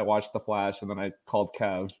after I watched The Flash, and then I called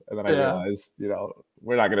Kev, and then I realized,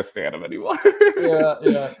 we're not gonna stand him anymore.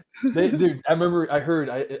 Yeah. Dude, I heard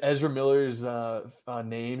Ezra Miller's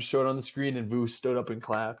name showed on the screen, and Vu stood up and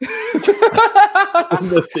clapped. In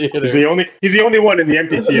the theater. He's the only one in the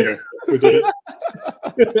empty theater who did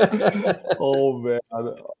it. Oh man.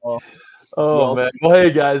 Oh man. Well,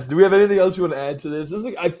 hey guys, do we have anything else you want to add to this?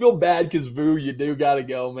 I feel bad because Vu, you do gotta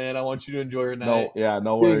go, man. I want you to enjoy your night.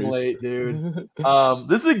 No worries. Being late, dude.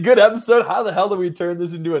 This is a good episode. How the hell did we turn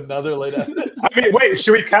this into another late episode? I mean, wait,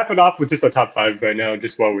 should we cap it off with just a top 5 right now,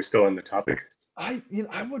 just while we're still on the topic? I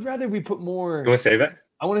would rather we put more. You want to say that?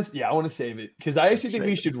 I want to save it because I actually think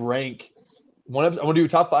we should rank one episode. I want to do a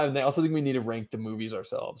top 5, and I also think we need to rank the movies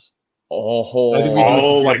ourselves. Oh, I think we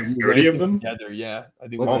like 30 of them together. Yeah, I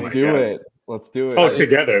think let's do it. Let's do it. Oh,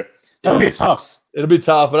 together. That'll be tough. It'll be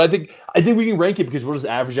tough, but I think we can rank it because we'll just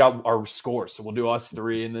average out our scores. So we'll do us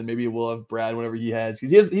 3, and then maybe we'll have Brad whenever he has,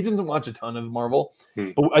 because he doesn't watch a ton of Marvel.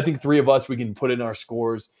 But I think 3 of us, we can put in our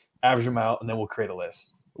scores, average them out, and then we'll create a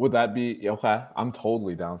list. Would that be okay? I'm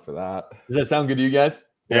totally down for that. Does that sound good to you guys?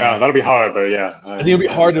 Yeah, that'll be hard, but yeah. I think it'll be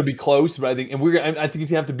hard to be close, but I think I think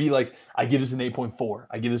it's gonna have to be like, I give this an 8.4,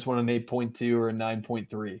 I give this one an 8.2 or a 9.3.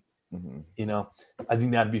 Mm-hmm. You know, I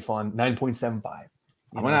think that'd be fun. 9.75.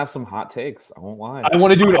 I'm gonna have some hot takes. I won't lie. I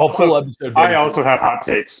want to do a full episode. I also have hot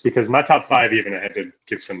takes because my top 5, even I had to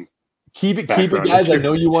give some. Keep it, guys. I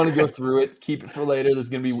know you want to go through it. Keep it for later. It's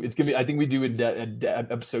gonna be. I think we do an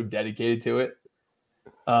episode dedicated to it.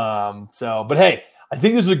 But hey, I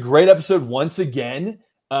think this is a great episode once again.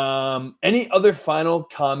 Any other final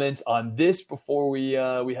comments on this before we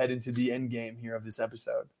head into the end game here of this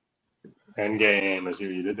episode? End game. I see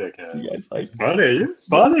what you did there, Ken. You guys like funny? You're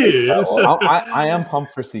funny. I am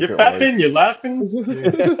pumped for Secret You're fapping. You're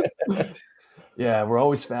laughing. Yeah, we're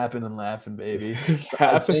always fapping and laughing, baby.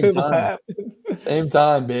 Fapping Same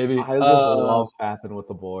time, baby. I just love fapping with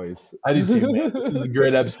the boys. I do too, man. This is a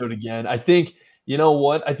great episode again. I think, you know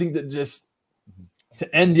what? I think that just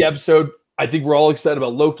to end the episode, I think we're all excited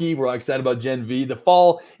about Loki. We're all excited about Gen V. The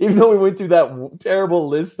fall, even though we went through that terrible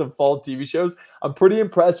list of fall TV shows, I'm pretty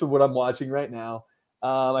impressed with what I'm watching right now.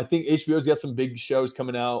 I think HBO's got some big shows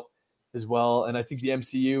coming out as well. And I think the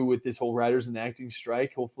MCU with this whole writers and acting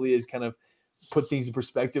strike hopefully is kind of put things in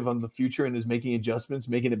perspective on the future and is making adjustments,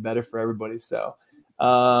 making it better for everybody. So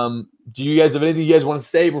do you guys have anything you guys want to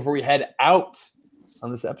say before we head out on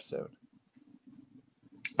this episode?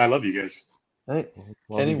 I love you guys. Hey,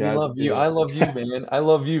 Kenny, we love you. I love you, man. I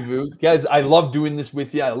love you, Vu. Guys, I love doing this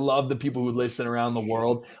with you. I love the people who listen around the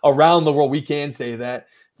world. Around the world, we can say that.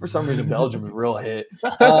 For some reason, Belgium is a real hit.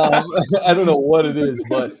 I don't know what it is,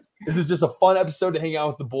 but this is just a fun episode to hang out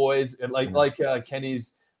with the boys. And like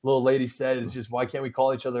Kenny's little lady said, it's just, why can't we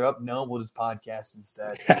call each other up? No, we'll just podcast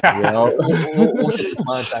instead. We'll get this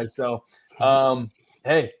monetized. So,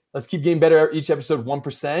 hey, let's keep getting better each episode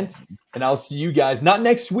 1%. And I'll see you guys not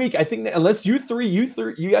next week. I think that unless you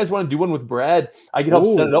guys want to do one with Brad, I can help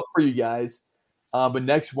set it up for you guys. But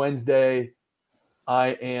next Wednesday,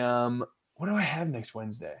 what do I have next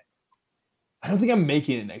Wednesday? I don't think I'm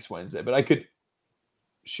making it next Wednesday, but I could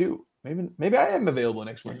maybe I am available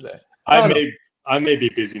next Wednesday. I may be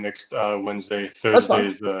busy next Wednesday. Thursday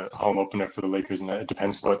is the home opener for the Lakers, and it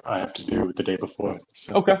depends what I have to do the day before.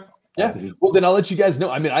 So. Okay. Yeah. Well, then I'll let you guys know.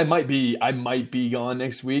 I mean, I might be gone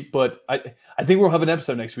next week, but I think we'll have an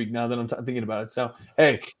episode next week now that I'm thinking about it. So,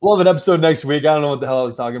 hey, we'll have an episode next week. I don't know what the hell I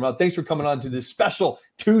was talking about. Thanks for coming on to this special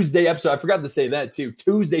Tuesday episode. I forgot to say that too.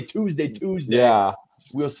 Tuesday. Yeah.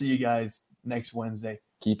 We'll see you guys next Wednesday.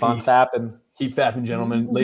 Keep on fapping. Keep fapping, gentlemen.